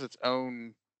still has its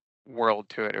own world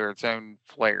to it or its own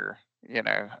flair.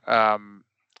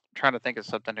 Trying to think of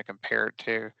something to compare it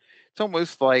to. It's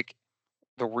almost like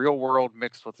the real world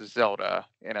mixed with Zelda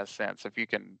in a sense, if you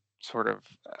can sort of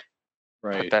put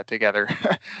Right. that together.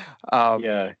 um,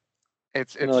 Yeah.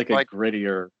 it's Kind of it's like a like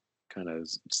grittier kind of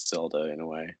Zelda in a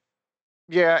way.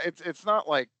 Yeah, it's not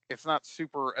like it's not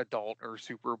super adult or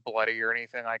super bloody or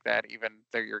anything like that, even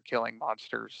though you're killing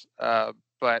monsters.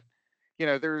 But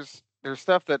there's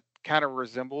stuff that kind of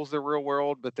resembles the real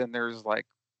world, but then there's like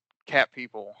cat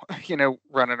people,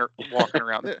 running or walking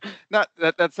around. Not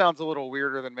that sounds a little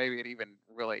weirder than maybe it even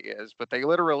really is, but they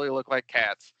literally look like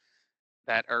cats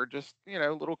that are just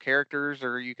little characters,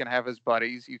 or you can have as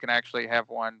buddies. You can actually have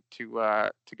one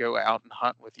to go out and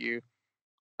hunt with you.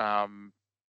 Um,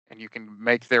 and you can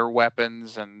make their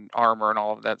weapons and armor and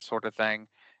all of that sort of thing.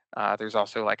 There's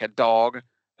also like a dog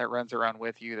that runs around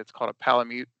with you that's called a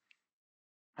palamute,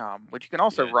 which you can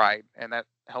also Yeah. ride, and that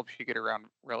helps you get around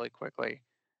really quickly.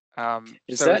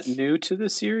 Is So that it's, new to the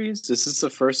series? Is this the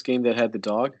first game that had the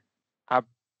dog? I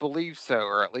believe so,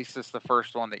 or at least it's the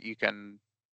first one that you can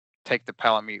take the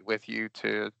palamute with you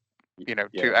to Yeah.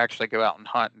 actually go out and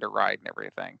hunt and to ride and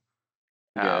everything.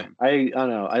 Yeah, Um, I don't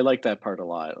know. I like that part a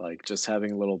lot. Like just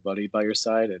having a little buddy by your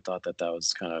side. I thought that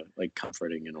was kind of like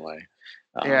comforting in a way.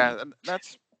 Um, Yeah, and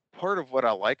that's part of what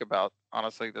I like about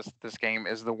honestly this game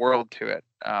is the world to it.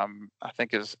 I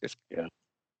think is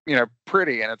yeah,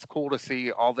 pretty, and it's cool to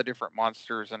see all the different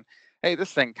monsters. And hey,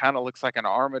 this thing kind of looks like an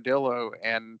armadillo,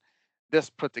 and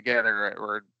this put together,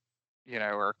 or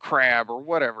a crab or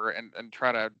whatever, and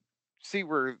try to see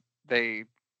where they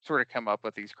sort of come up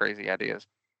with these crazy ideas.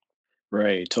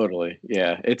 right, totally.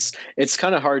 Yeah, it's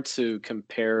kind of hard to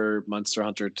compare Monster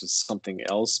Hunter to something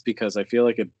else because I feel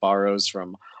like it borrows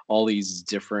from all these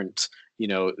different,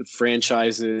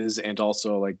 franchises and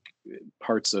also like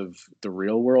parts of the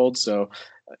real world. So,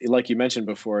 like you mentioned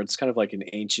before, it's kind of like an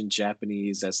ancient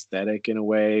Japanese aesthetic in a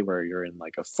way where you're in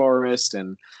like a forest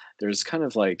and there's kind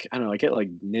of like, I don't know, I get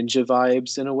like ninja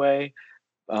vibes in a way.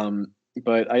 Um,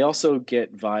 but I also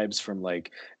get vibes from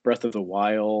like Breath of the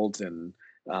Wild and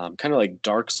kind of like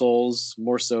Dark Souls,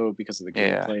 more so because of the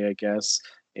Yeah, gameplay, I guess.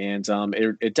 And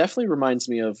it definitely reminds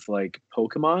me of like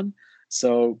Pokemon.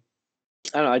 So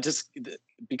I don't know.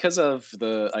 Because of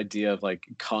the idea of like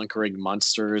conquering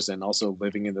monsters and also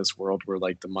living in this world where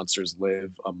like the monsters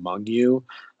live among you.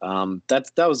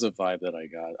 That was a vibe that I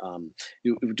got.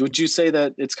 Would you say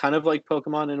that it's kind of like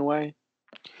Pokemon in a way?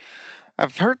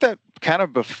 I've heard that kind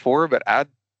of before, but I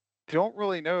don't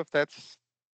really know if that's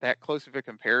that close of a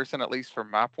comparison, at least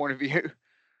from my point of view.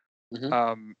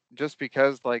 Hmm. Just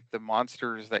because like the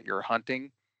monsters that you're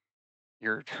hunting,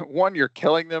 you're one, you're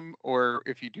killing them, or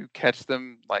if you do catch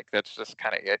them, like that's just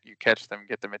kind of it. You catch them,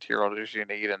 get the materials you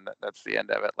need, and that's the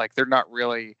end of it. Like they're not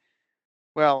really.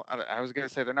 Well, I was gonna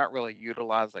say they're not really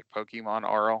utilized like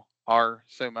Pokemon are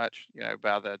so much,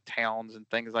 by the towns and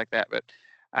things like that. But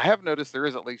I have noticed there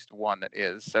is at least one that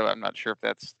is. So I'm not sure if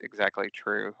that's exactly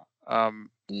true.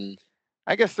 Um,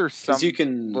 I guess there's Because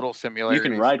some little you can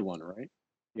similarities. ride one, right?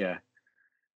 Yeah.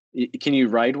 Can you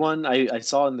ride one? I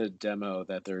saw in the demo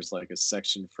that there's like a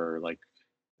section for like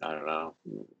I don't know,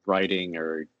 riding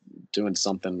or doing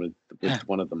something with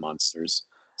one of the monsters.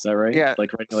 Is that right? Yeah.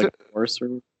 Like riding like So a horse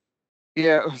or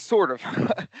yeah, sort of.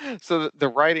 So the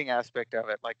writing aspect of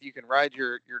it, like you can ride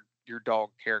your dog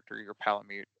character, your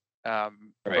Palamute, right?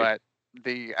 but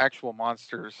the actual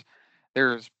monsters,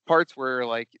 there's parts where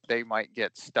like they might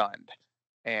get stunned,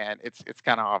 and it's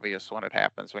kind of obvious when it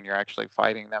happens when you're actually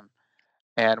fighting them.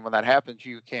 And when that happens,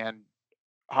 you can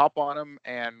hop on them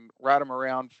and ride them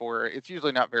around for. It's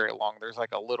usually not very long. There's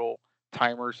like a little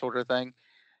timer sort of thing.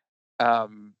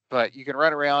 But you can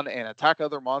run around and attack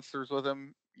other monsters with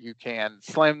them. You can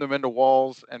slam them into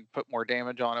walls and put more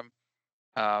damage on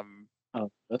them.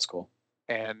 Oh, that's cool.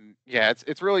 And yeah,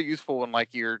 it's really useful when like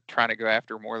you're trying to go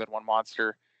after more than one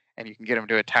monster, and you can get them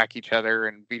to attack each other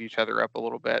and beat each other up a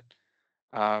little bit.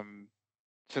 Um,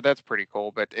 so that's pretty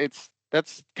cool. But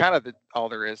that's kind of all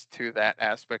there is to that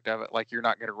aspect of it. Like you're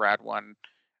not going to ride one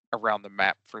around the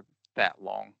map for that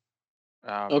long.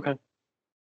 Okay.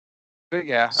 But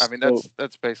yeah, I mean So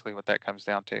that's basically what that comes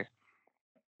down to.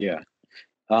 yeah.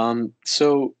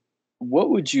 So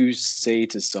what would you say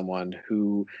to someone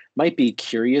who might be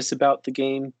curious about the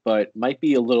game, but might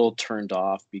be a little turned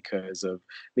off because of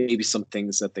maybe some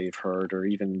things that they've heard, or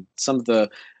even some of the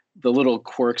little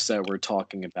quirks that we're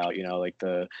talking about, like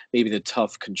maybe the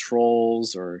tough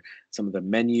controls or some of the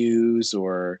menus,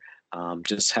 or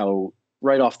just how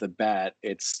right off the bat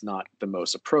it's not the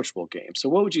most approachable game. So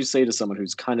what would you say to someone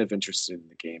who's kind of interested in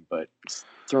the game but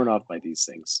thrown off by these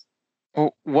things?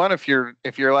 Well, one, if you're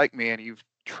like me and you've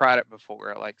tried it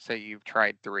before, like say you've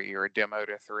tried 3 or a demo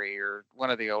to 3 or one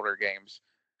of the older games,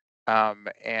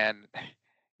 and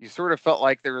you sort of felt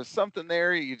like there was something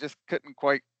there, you just couldn't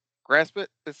quite grasp it.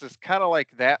 This is kind of like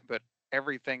that, but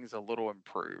everything's a little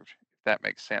improved, if that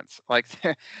makes sense. Like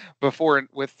before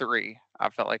with 3, I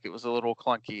felt like it was a little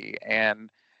clunky, and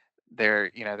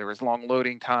there was long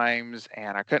loading times,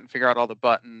 and I couldn't figure out all the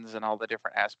buttons and all the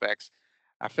different aspects.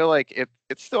 I feel like it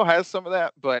still has some of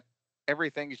that, but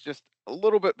everything is just a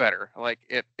little bit better. Like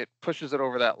it pushes it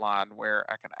over that line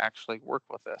where I can actually work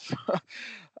with this.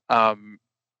 um,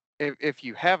 if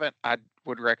you haven't, I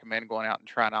would recommend going out and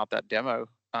trying out that demo,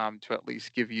 to at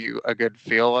least give you a good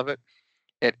feel of it.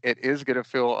 It is going to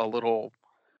feel a little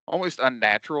almost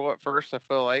unnatural at first. I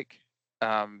feel like,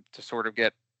 to sort of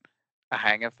get a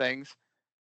hang of things,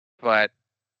 but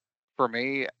for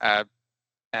me,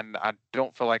 and I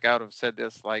don't feel like I would have said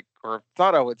this like, or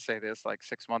thought I would say this like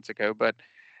 6 months ago, but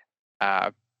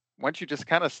uh, once you just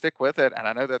kind of stick with it, and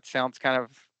I know that sounds kind of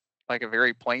like a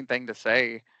very plain thing to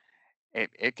say,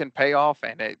 it can pay off,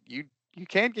 and you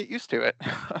can get used to it.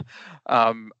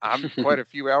 I'm quite a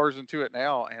few hours into it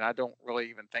now, and I don't really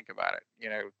even think about it.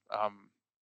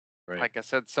 Right. Like I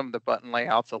said, some of the button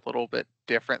layouts a little bit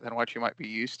different than what you might be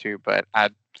used to, but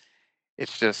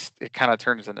it's just it kind of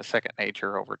turns into second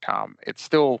nature over time. It's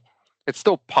still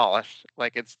polished,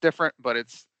 like it's different, but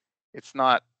it's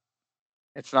not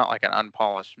it's not like an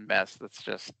unpolished mess that's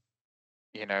just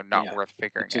not Yeah. worth It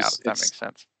figuring out, just if that makes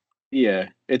sense. Yeah,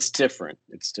 it's different.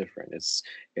 It's different.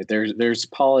 There's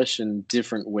polish in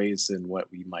different ways than what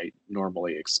we might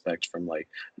normally expect from like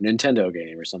a Nintendo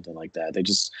game or something like that.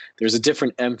 There's a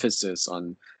different emphasis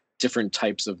on different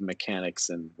types of mechanics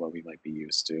than what we might be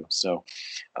used to. So,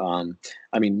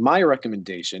 I mean, my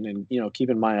recommendation, and keep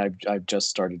in mind I've just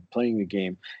started playing the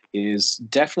game, is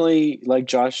definitely like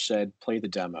Josh said, play the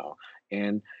demo.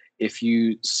 And if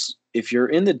you're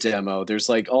in the demo, there's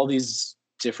like all these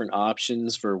different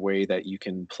options for a way that you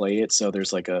can play it. So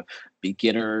there's like a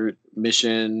beginner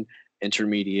mission,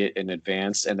 intermediate, and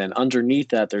advanced, and then underneath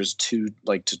that there's two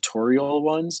like tutorial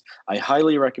ones. I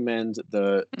highly recommend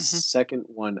the Hmm. second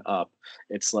one up.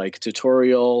 It's like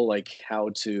tutorial, like how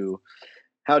to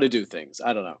do things.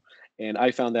 I don't know. And I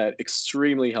found that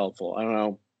extremely helpful. I don't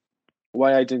know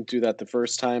why I didn't do that the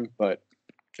first time, but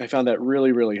I found that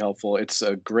really, really helpful. It's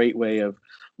a great way of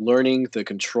learning the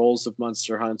controls of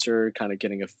Monster Hunter, kind of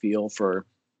getting a feel for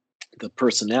the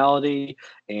personality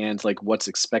and like what's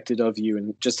expected of you,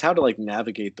 and just how to like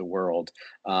navigate the world,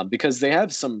 because they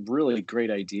have some really great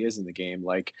ideas in the game,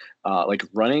 like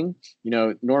running.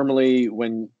 Normally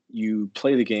when you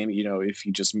play the game, if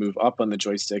you just move up on the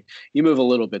joystick, you move a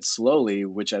little bit slowly,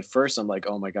 which at first I'm like,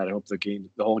 oh my god, I hope the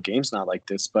whole game's not like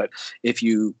this. But if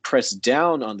you press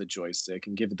down on the joystick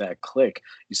and give it that click,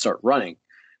 you start running,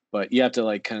 but you have to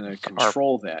like kind of Or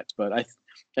control that. But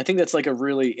I think that's like a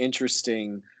really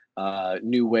interesting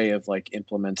new way of like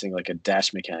implementing like a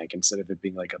dash mechanic instead of it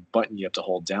being like a button you have to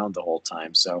hold down the whole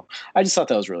time. So I just thought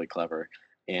that was really clever.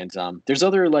 And there's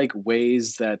other like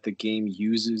ways that the game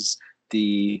uses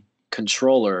the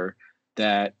controller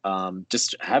that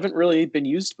just haven't really been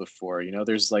used before.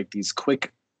 There's like these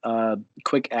quick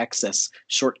access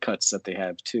shortcuts that they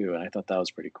have too, and I thought that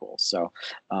was pretty cool. So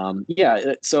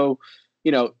yeah, so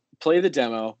play the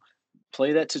demo,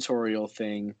 play that tutorial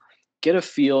thing, get a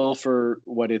feel for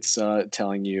what it's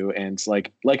telling you, and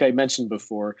like I mentioned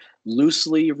before,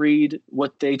 loosely read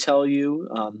what they tell you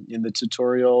in the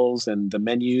tutorials and the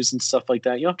menus and stuff like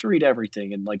that. You don't have to read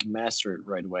everything and like master it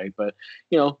right away, but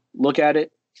look at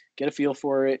it, get a feel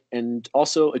for it, and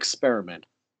also experiment.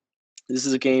 This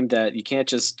is a game that you can't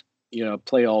just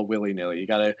play all willy-nilly. You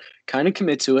got to kind of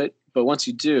commit to it, but once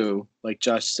you do, like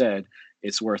Josh said,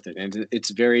 it's worth it, and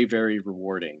it's very, very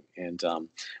rewarding. And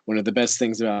one of the best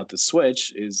things about the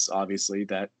Switch is obviously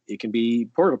that it can be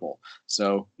portable.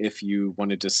 So if you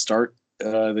wanted to start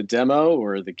the demo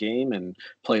or the game and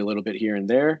play a little bit here and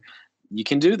there, you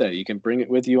can do that. You can bring it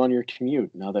with you on your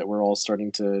commute now that we're all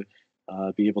starting to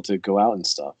be able to go out and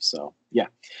stuff. So yeah.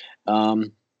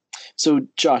 So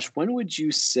Josh, when would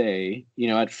you say,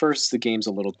 at first the game's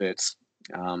a little bit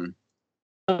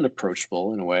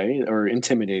unapproachable in a way, or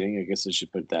intimidating, I guess I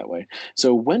should put it that way.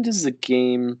 So when does the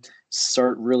game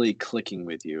start really clicking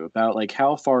with you? About like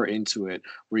how far into it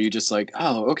were you just like,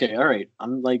 oh, okay, all right,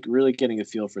 I'm like really getting a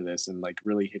feel for this and like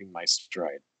really hitting my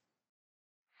stride?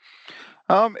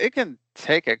 It can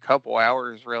take a couple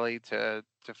hours really to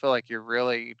feel like you're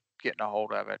really getting a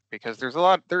hold of it, because there is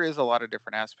a lot of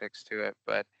different aspects to it,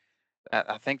 but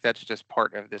I think that's just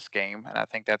part of this game, and I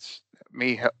think that's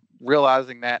me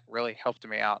realizing that really helped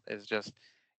me out. Is just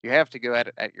you have to go at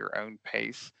it at your own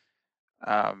pace,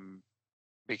 um,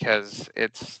 because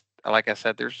it's like I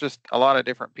said, there's just a lot of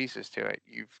different pieces to it.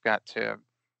 You've got to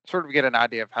sort of get an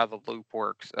idea of how the loop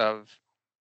works.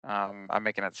 I'm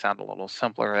making it sound a little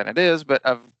simpler than it is, but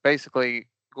of basically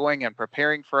going and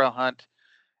preparing for a hunt,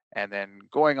 and then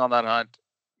going on that hunt,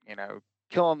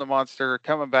 killing the monster,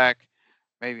 coming back,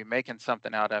 maybe making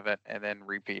something out of it, and then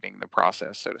repeating the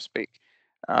process, so to speak.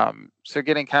 So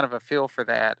getting kind of a feel for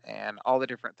that and all the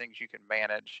different things you can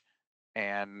manage,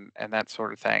 and that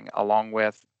sort of thing, along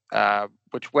with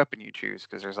which weapon you choose,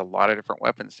 because there's a lot of different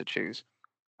weapons to choose.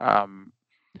 Um,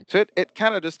 so it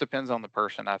kind of just depends on the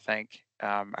person, I think,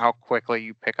 how quickly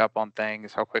you pick up on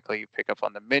things, how quickly you pick up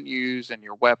on the menus and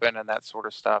your weapon and that sort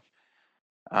of stuff.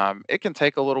 It can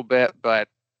take a little bit, but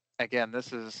again,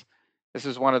 this is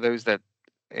one of those that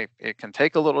it can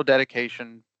take a little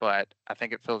dedication, but I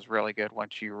think it feels really good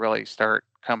once you really start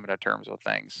coming to terms with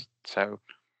things. So,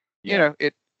 Yeah.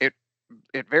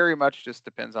 it very much just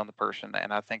depends on the person,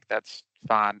 and I think that's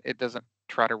fine. It doesn't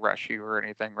try to rush you or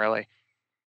anything, really.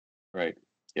 Right.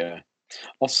 Yeah.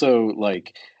 Also,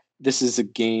 like, this is a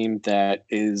game that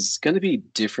is going to be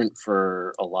different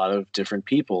for a lot of different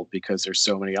people because there's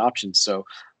so many options. So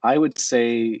I would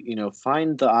say,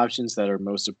 find the options that are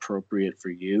most appropriate for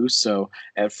you. So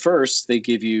at first, they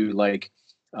give you like,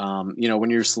 when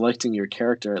you're selecting your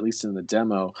character, at least in the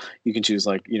demo, you can choose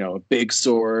like, a big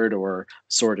sword or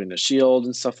sword and a shield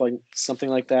and stuff like something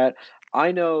like that.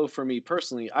 I know for me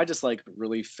personally, I just like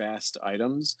really fast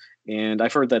items, and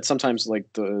I've heard that sometimes like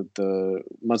the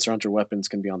Monster Hunter weapons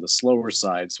can be on the slower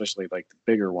side, especially like the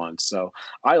bigger ones. So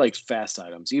I like fast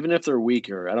items, even if they're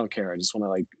weaker. I don't care. I just want to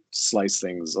like slice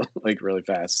things like really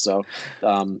fast. So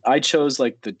I chose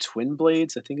like the Twin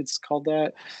Blades, I think it's called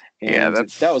that, Yeah, and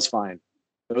that was fine.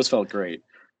 Those felt great.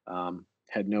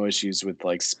 Had no issues with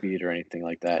like speed or anything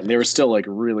like that, and they were still like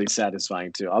really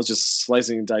satisfying too. I was just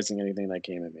slicing and dicing anything that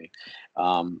came at me.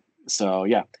 So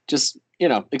yeah, just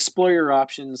explore your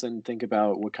options and think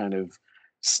about what kind of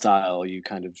style you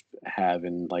kind of have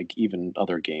in like even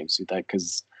other games, that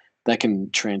because that can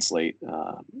translate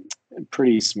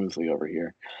pretty smoothly over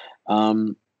here.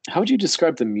 How would you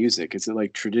describe the music? Is it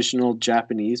like traditional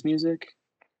Japanese music?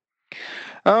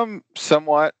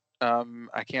 Somewhat.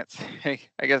 I can't say.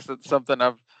 I guess it's something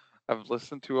I've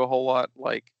listened to a whole lot,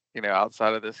 like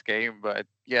outside of this game. But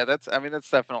yeah, that's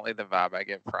definitely the vibe I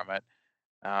get from it.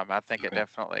 I think it Okay.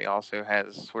 definitely also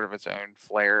has sort of its own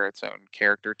flair, its own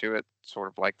character to it, sort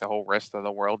of like the whole rest of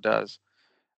the world does.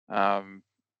 Um,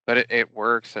 but it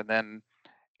works, and then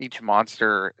each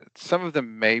monster, some of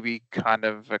them may be kind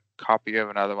of a copy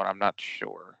of another one. I'm not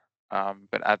sure.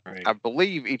 But I Right.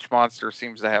 believe each monster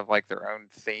seems to have like their own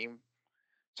theme,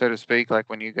 so to speak, like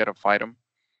when you go to fight them.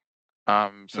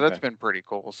 So that's Okay. been pretty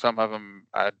cool. Some of them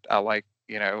I like,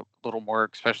 a little more,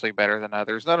 especially better than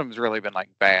others. None of them's really been like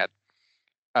bad.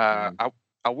 Mhm.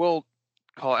 I will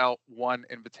call out one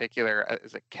in particular.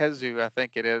 Is it Kezu? I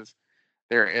think it is.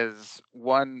 There is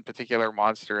one particular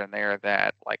monster in there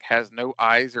that like has no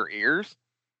eyes or ears,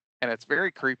 and it's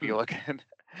very creepy Hmm. looking.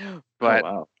 Oh But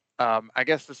wow. I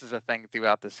guess this is a thing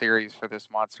throughout the series for this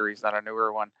monster. He's not a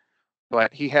newer one,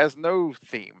 but he has no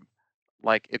theme.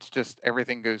 Like it's just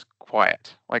everything goes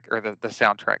quiet, like or the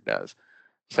soundtrack does.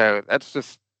 So that's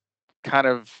just kind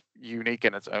of unique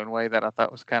in its own way that I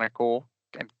thought was kind of cool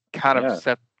and kind of Yeah.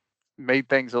 set made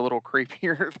things a little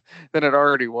creepier than it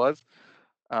already was.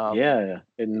 Yeah,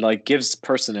 and like gives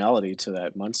personality to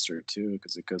that monster too,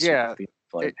 because it goes with Yeah, the theme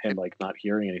of, like him like not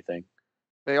hearing anything.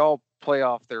 they all play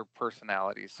off their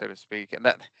personalities, so to speak, and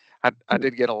that I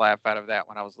did get a laugh out of that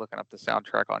when I was looking up the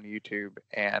soundtrack on YouTube,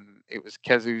 and it was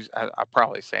Kezu's. I'm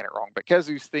probably saying it wrong, but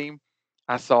Kezu's theme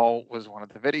I saw was one of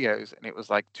the videos, and it was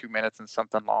like 2 minutes and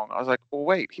something long. I was like, well,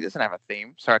 wait, he doesn't have a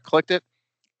theme, so I clicked it,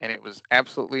 and it was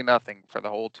absolutely nothing for the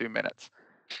whole 2 minutes.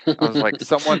 I was like,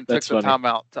 someone took That's the funny. time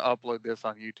out to upload this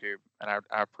on YouTube, and I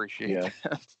appreciate Yeah.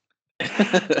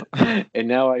 that. And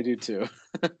now I do too.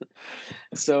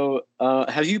 So,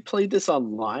 have you played this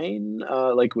online,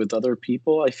 like with other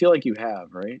people? I feel like you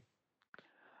have, right?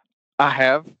 I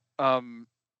have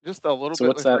just a little So, bit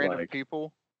what's with that random like?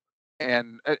 people,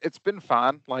 and it's been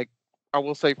fine. Like I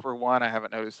will say, for one, I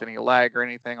haven't noticed any lag or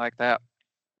anything like that.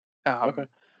 Okay.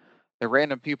 The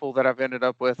random people that I've ended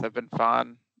up with have been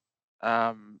fine.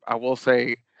 I will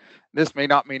say, this may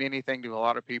not mean anything to a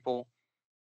lot of people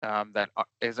that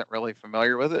isn't really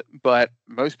familiar with it, but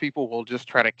most people will just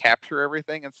try to capture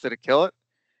everything instead of kill it,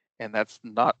 and that's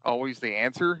not always the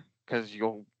answer because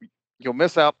you'll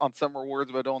miss out on some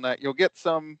rewards by doing that. You'll get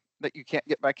some that you can't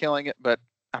get by killing it, but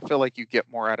I feel like you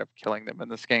get more out of killing them in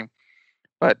this game.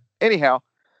 But anyhow,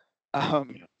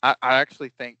 Yeah. I actually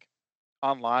think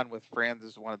online with friends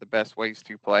is one of the best ways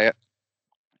to play it.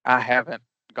 I haven't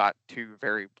got to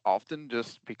very often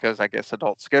just because I guess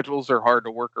adult schedules are hard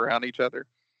to work around each other.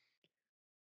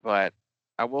 But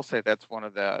I will say that's one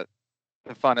of the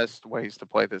funnest ways to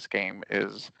play this game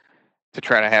is to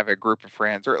try to have a group of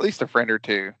friends or at least a friend or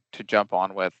two to jump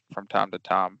on with from time to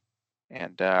time.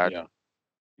 And Yeah.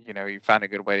 you find a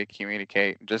good way to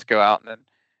communicate and just go out and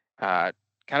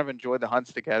kind of enjoy the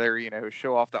hunts together,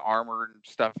 show off the armor and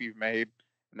stuff you've made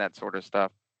and that sort of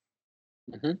stuff.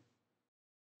 Hmm.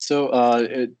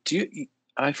 So, do you?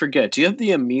 I forget. Do you have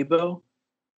the amiibo?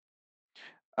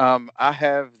 I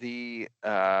have the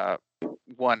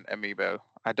one amiibo.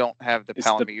 I don't have the Is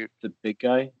Palamute. the big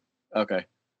guy? Okay.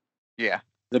 Yeah.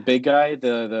 The big guy,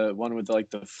 the one with like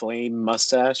the flame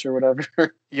mustache or whatever.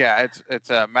 Yeah, it's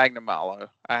a Magnum Malo.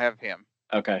 I have him.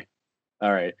 Okay.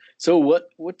 All right. So what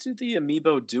do the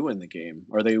amiibo do in the game?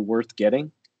 Are they worth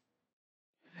getting?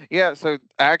 Yeah, so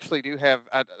I actually do have.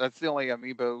 That's the only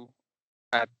amiibo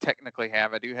I technically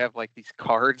have. I do have like these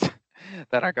cards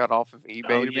that I got off of Oh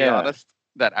eBay, to be yeah. honest.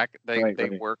 That they Right, they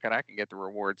right. work and I can get the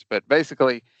rewards. But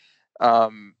basically,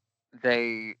 um,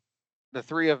 they the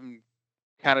three of them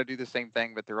kind of do the same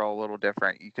thing, but they're all a little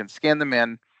different. You can scan them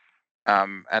in.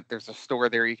 There's a store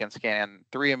there. You can scan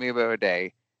 3 amiibo a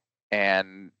day,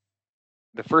 and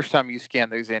the first time you scan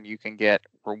those in, you can get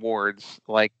rewards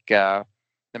like the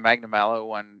Magnum Malo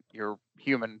one. Your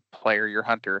human player, your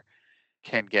hunter,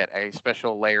 can get a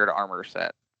special layered armor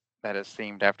set that is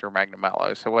themed after Magnum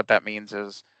Malo. So what that means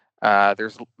is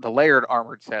there's the layered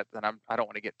armored set. And I don't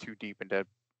want to get too deep into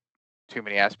too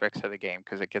many aspects of the game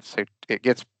because it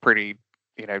gets pretty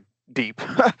deep.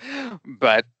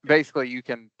 But basically, you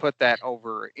can put that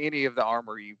over any of the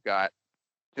armor you've got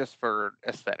just for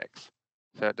aesthetics.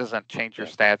 So it doesn't change your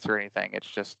Yeah. stats or anything. It's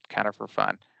just kind of for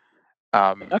fun.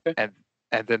 Um, Okay. and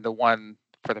and then the one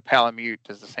for the Palamute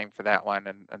does the same for that one,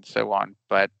 and so on.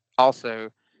 But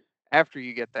also, after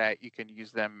you get that, you can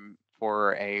use them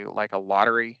for a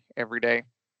lottery every day,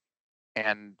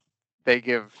 and they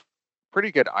give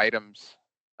pretty good items.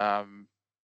 Um,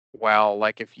 well,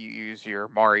 like if you use your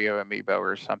Mario amiibo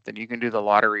or something, you can do the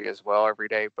lottery as well every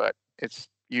day, but it's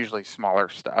usually smaller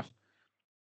stuff.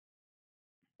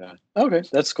 Yeah. Okay,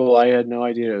 that's cool. I had no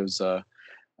idea it was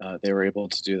they were able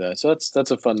to do that. So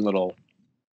that's a fun little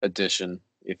addition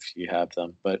if you have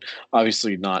them, but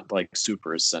obviously not like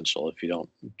super essential if you don't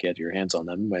get your hands on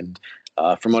them. And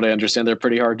from what I understand, they're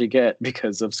pretty hard to get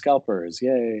because of scalpers.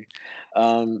 Yay!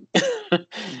 Um,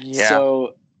 Yeah.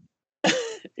 so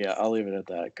yeah, I'll leave it at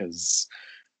that because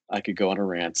I could go on a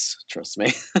rant. Trust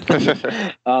me.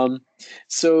 um,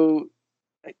 so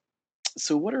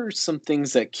so what are some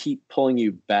things that keep pulling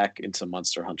you back into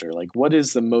Monster Hunter? Like what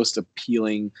is the most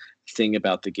appealing thing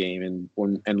about the game,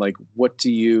 and like what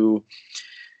do you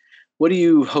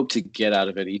hope to get out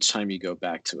of it each time you go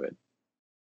back to it?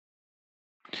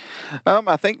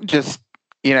 I think just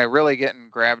really getting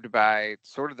grabbed by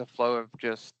sort of the flow of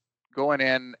just going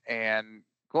in and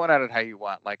going at it how you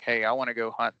want. Like, hey, I want to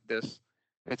go hunt this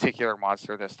particular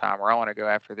monster this time, or I want to go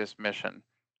after this mission,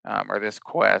 or this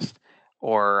quest,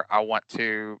 or I want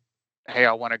to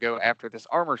go after this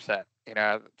armor set.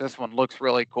 This one looks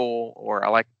really cool, or I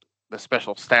like the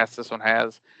special stats this one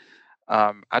has.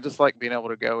 I just like being able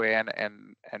to go in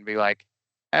and be like,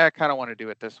 I kind of want to do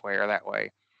it this way or that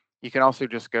way. you can also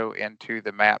just go into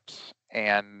the maps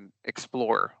and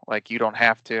explore. Like, you don't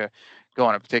have to go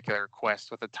on a particular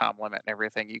quest with a time limit and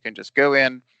everything. You can just go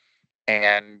in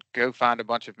and go find a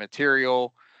bunch of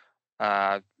material,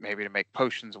 maybe to make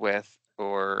potions with,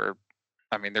 or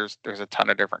I mean, there's a ton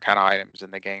of different kind of items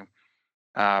in the game.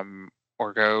 Um,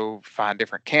 or go find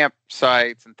different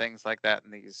campsites and things like that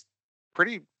in these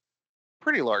pretty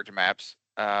large maps.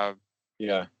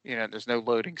 Yeah. There's no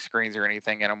loading screens or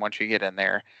anything in them once you get in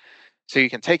there. So you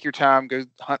can take your time, go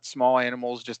hunt small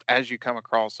animals just as you come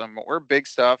across them, or big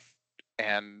stuff,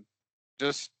 and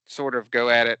just sort of go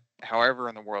at it however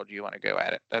in the world you want to go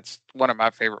at it. That's one of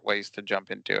my favorite ways to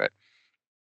jump into it.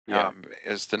 Yeah.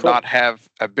 Is to Cool. not have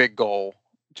a big goal,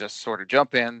 just sort of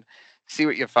jump in, see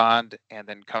what you find, and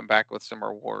then come back with some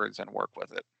rewards and work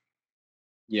with it.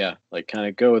 Yeah, like kind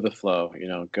of go with the flow,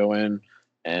 go in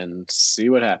and see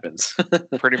what happens.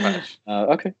 Pretty much.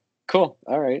 Okay, cool.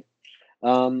 All right.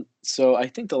 So I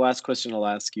think the last question I'll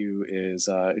ask you is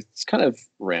it's kind of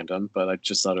random, but I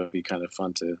just thought it would be kind of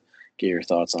fun to get your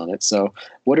thoughts on it. So,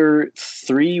 what are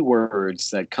 3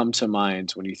 words that come to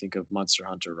mind when you think of Monster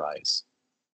Hunter Rise?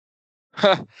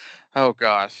 Oh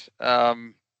gosh.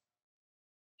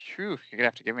 You're gonna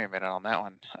have to give me a minute on that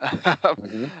one.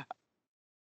 hmm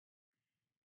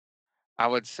I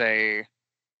would say,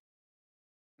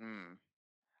 hmm,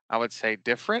 I would say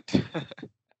different.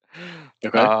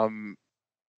 Okay. um,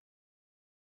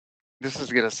 this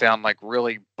is gonna sound like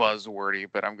really buzzwordy,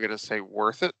 but I'm gonna say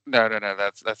worth it. No,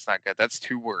 that's not good. That's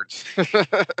 2 words.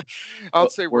 I'll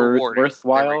say rewarding. There we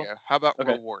Worthwhile. go. How about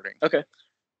Okay. rewarding? Okay.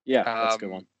 Yeah, that's a good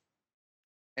one. Um,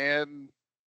 and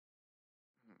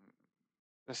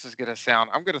this is gonna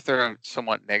sound. I'm gonna throw a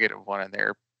somewhat negative one in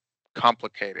there.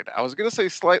 Complicated. I was gonna say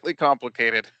slightly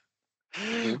complicated,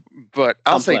 hmm but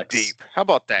I'll say Complex. deep. How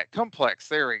about that? Complex.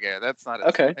 There we go. That's not it.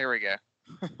 Okay. There we go.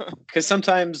 Because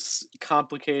sometimes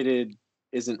complicated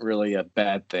isn't really a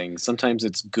bad thing. Sometimes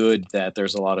it's good that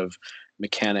there's a lot of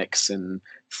mechanics and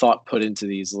thought put into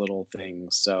these little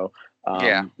things. So,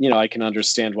 Yeah. I can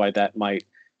understand why that might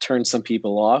turn some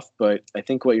people off. But I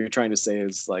think what you're trying to say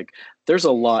is like, there's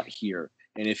a lot here.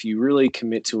 And if you really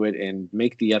commit to it and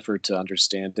make the effort to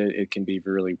understand it, it can be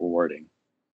really rewarding.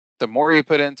 The more you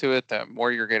put into it, the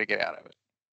more you're gonna get out of it.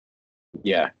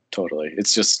 Yeah, totally.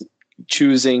 It's just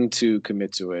choosing to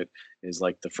commit to it is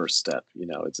like the first step.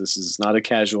 This is not a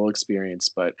casual experience,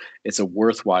 but it's a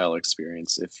worthwhile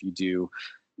experience if you do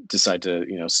decide to,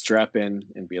 strap in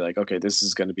and be like, okay, this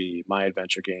is going to be my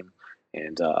adventure game,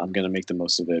 and I'm going to make the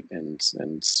most of it and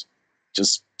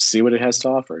just see what it has to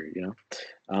offer.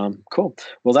 Cool.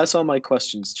 Well, that's all my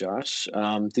questions, Josh.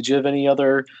 Did you have any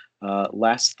other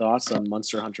last thoughts on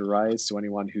Monster Hunter Rise to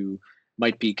anyone who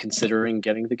might be considering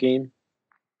getting the game?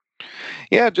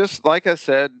 Yeah, just like I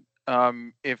said,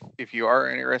 if you are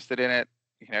interested in it,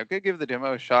 go give the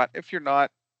demo a shot. If you're not,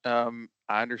 I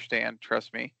understand.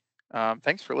 Trust me.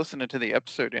 Thanks for listening to the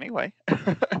episode anyway.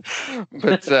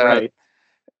 But Right.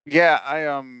 yeah, I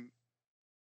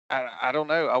don't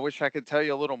know. I wish I could tell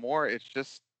you a little more. It's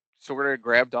just sort of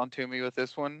grabbed onto me with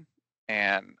this one,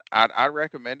 and I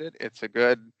recommend it. It's a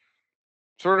good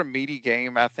sort of meaty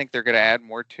game. I think they're going to add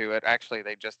more to it. Actually,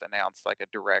 they just announced like a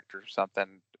direct or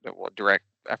something. Well, direct.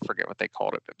 I forget what they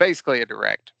called it, but basically a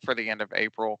direct for the end of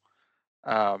April.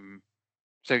 Um,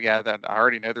 so yeah, that I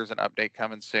already know there's an update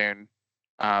coming soon.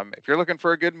 If you're looking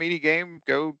for a good meaty game,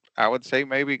 go. I would say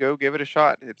maybe go give it a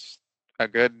shot. It's a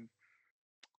good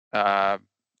uh,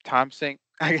 time sink,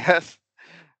 I guess.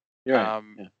 You're right.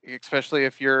 Yeah. Especially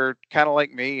if you're kind of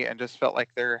like me and just felt like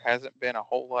there hasn't been a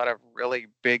whole lot of really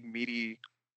big meaty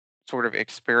sort of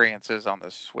experiences on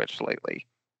the Switch lately.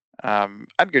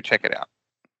 I'd go check it out.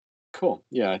 Cool.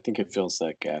 Yeah, I think it fills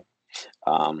that gap.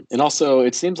 And also,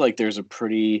 it seems like there's a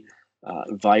pretty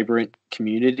vibrant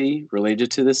community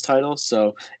related to this title.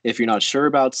 So if you're not sure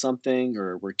about something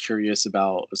or we're curious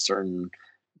about a certain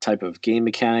type of game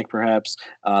mechanic, perhaps,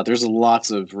 there's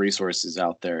lots of resources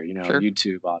out there. Sure.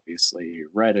 YouTube, obviously,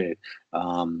 Reddit,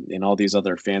 and all these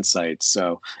other fan sites.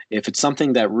 So if it's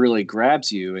something that really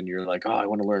grabs you and you're like, oh, I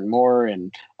want to learn more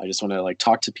and I just want to like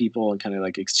talk to people and kind of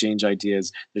like exchange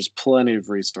ideas, there's plenty of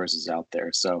resources out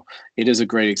there. So it is a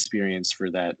great experience for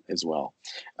that as well.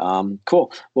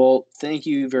 Cool. Well, thank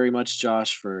you very much,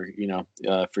 Josh, for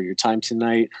for your time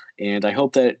tonight, and I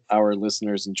hope that our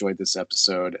listeners enjoyed this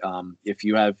episode. If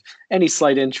you have any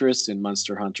slight interest in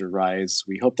Monster Hunter Rise,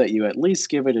 we hope that you at least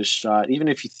give it a shot, even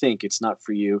if you think it's not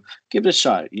for you. Give it a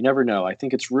shot. You never know. I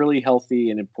think it's really healthy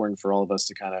and important for all of us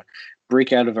to kind of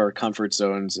break out of our comfort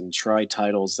zones and try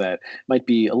titles that might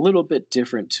be a little bit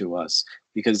different to us,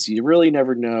 because you really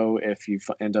never know if you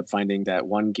end up finding that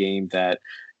one game that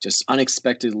just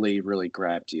unexpectedly really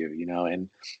grabbed you, you know. And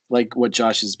like what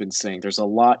Josh has been saying, there's a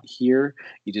lot here.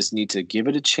 You just need to give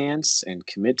it a chance and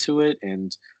commit to it,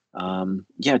 and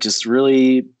yeah, just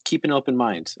really keep an open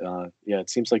mind. Yeah, it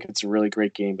seems like it's a really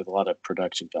great game with a lot of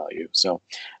production value. So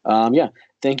yeah,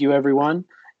 thank you everyone.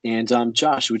 And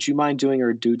Josh, would you mind doing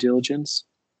our due diligence?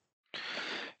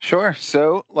 Sure.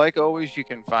 So, like always, you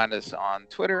can find us on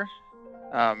Twitter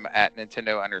at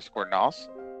Nintendo_NOS.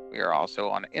 We are also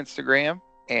on Instagram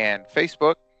and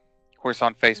Facebook. Of course,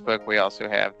 on Facebook, we also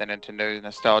have the Nintendo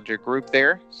Nostalgia group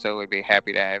there. So we'd be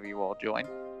happy to have you all join.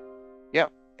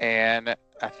 Yep. And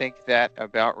I think that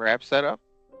about wraps that up.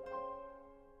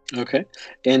 Okay.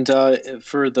 And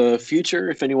for the future,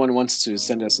 if anyone wants to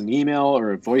send us an email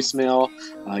or a voicemail,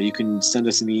 you can send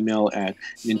us an email at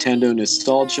Nintendo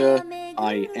Nostalgia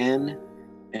IN,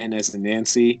 N as in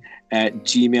Nancy, at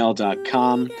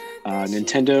gmail.com.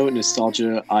 Nintendo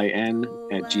Nostalgia IN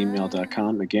at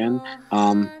gmail.com again.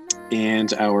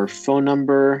 And our phone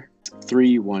number,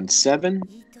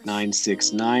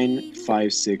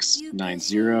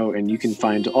 317-969-5690. And you can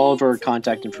find all of our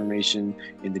contact information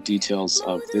in the details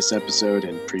of this episode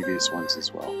and previous ones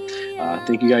as well.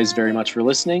 Thank you guys very much for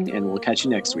listening, and we'll catch you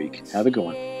next week. Have a good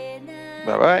one.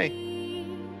 Bye-bye.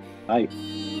 Bye.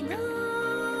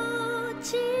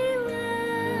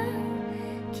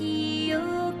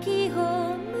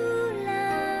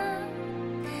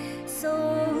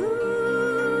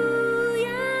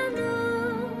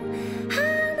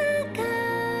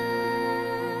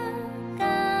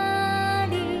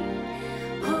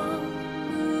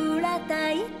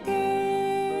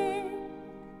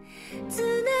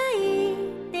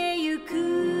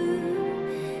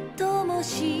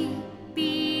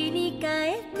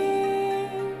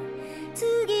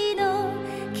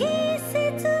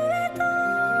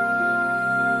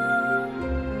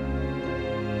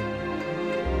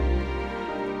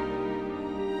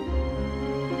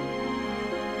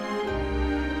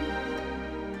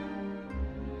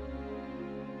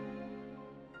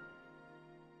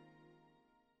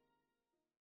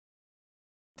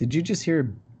 'Did you just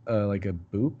hear like a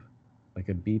boop, like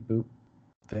a beep boop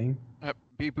thing?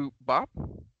 Beep boop bop?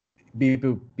 Beep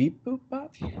boop beep boop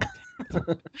bop.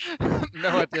 No,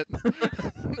 I didn't.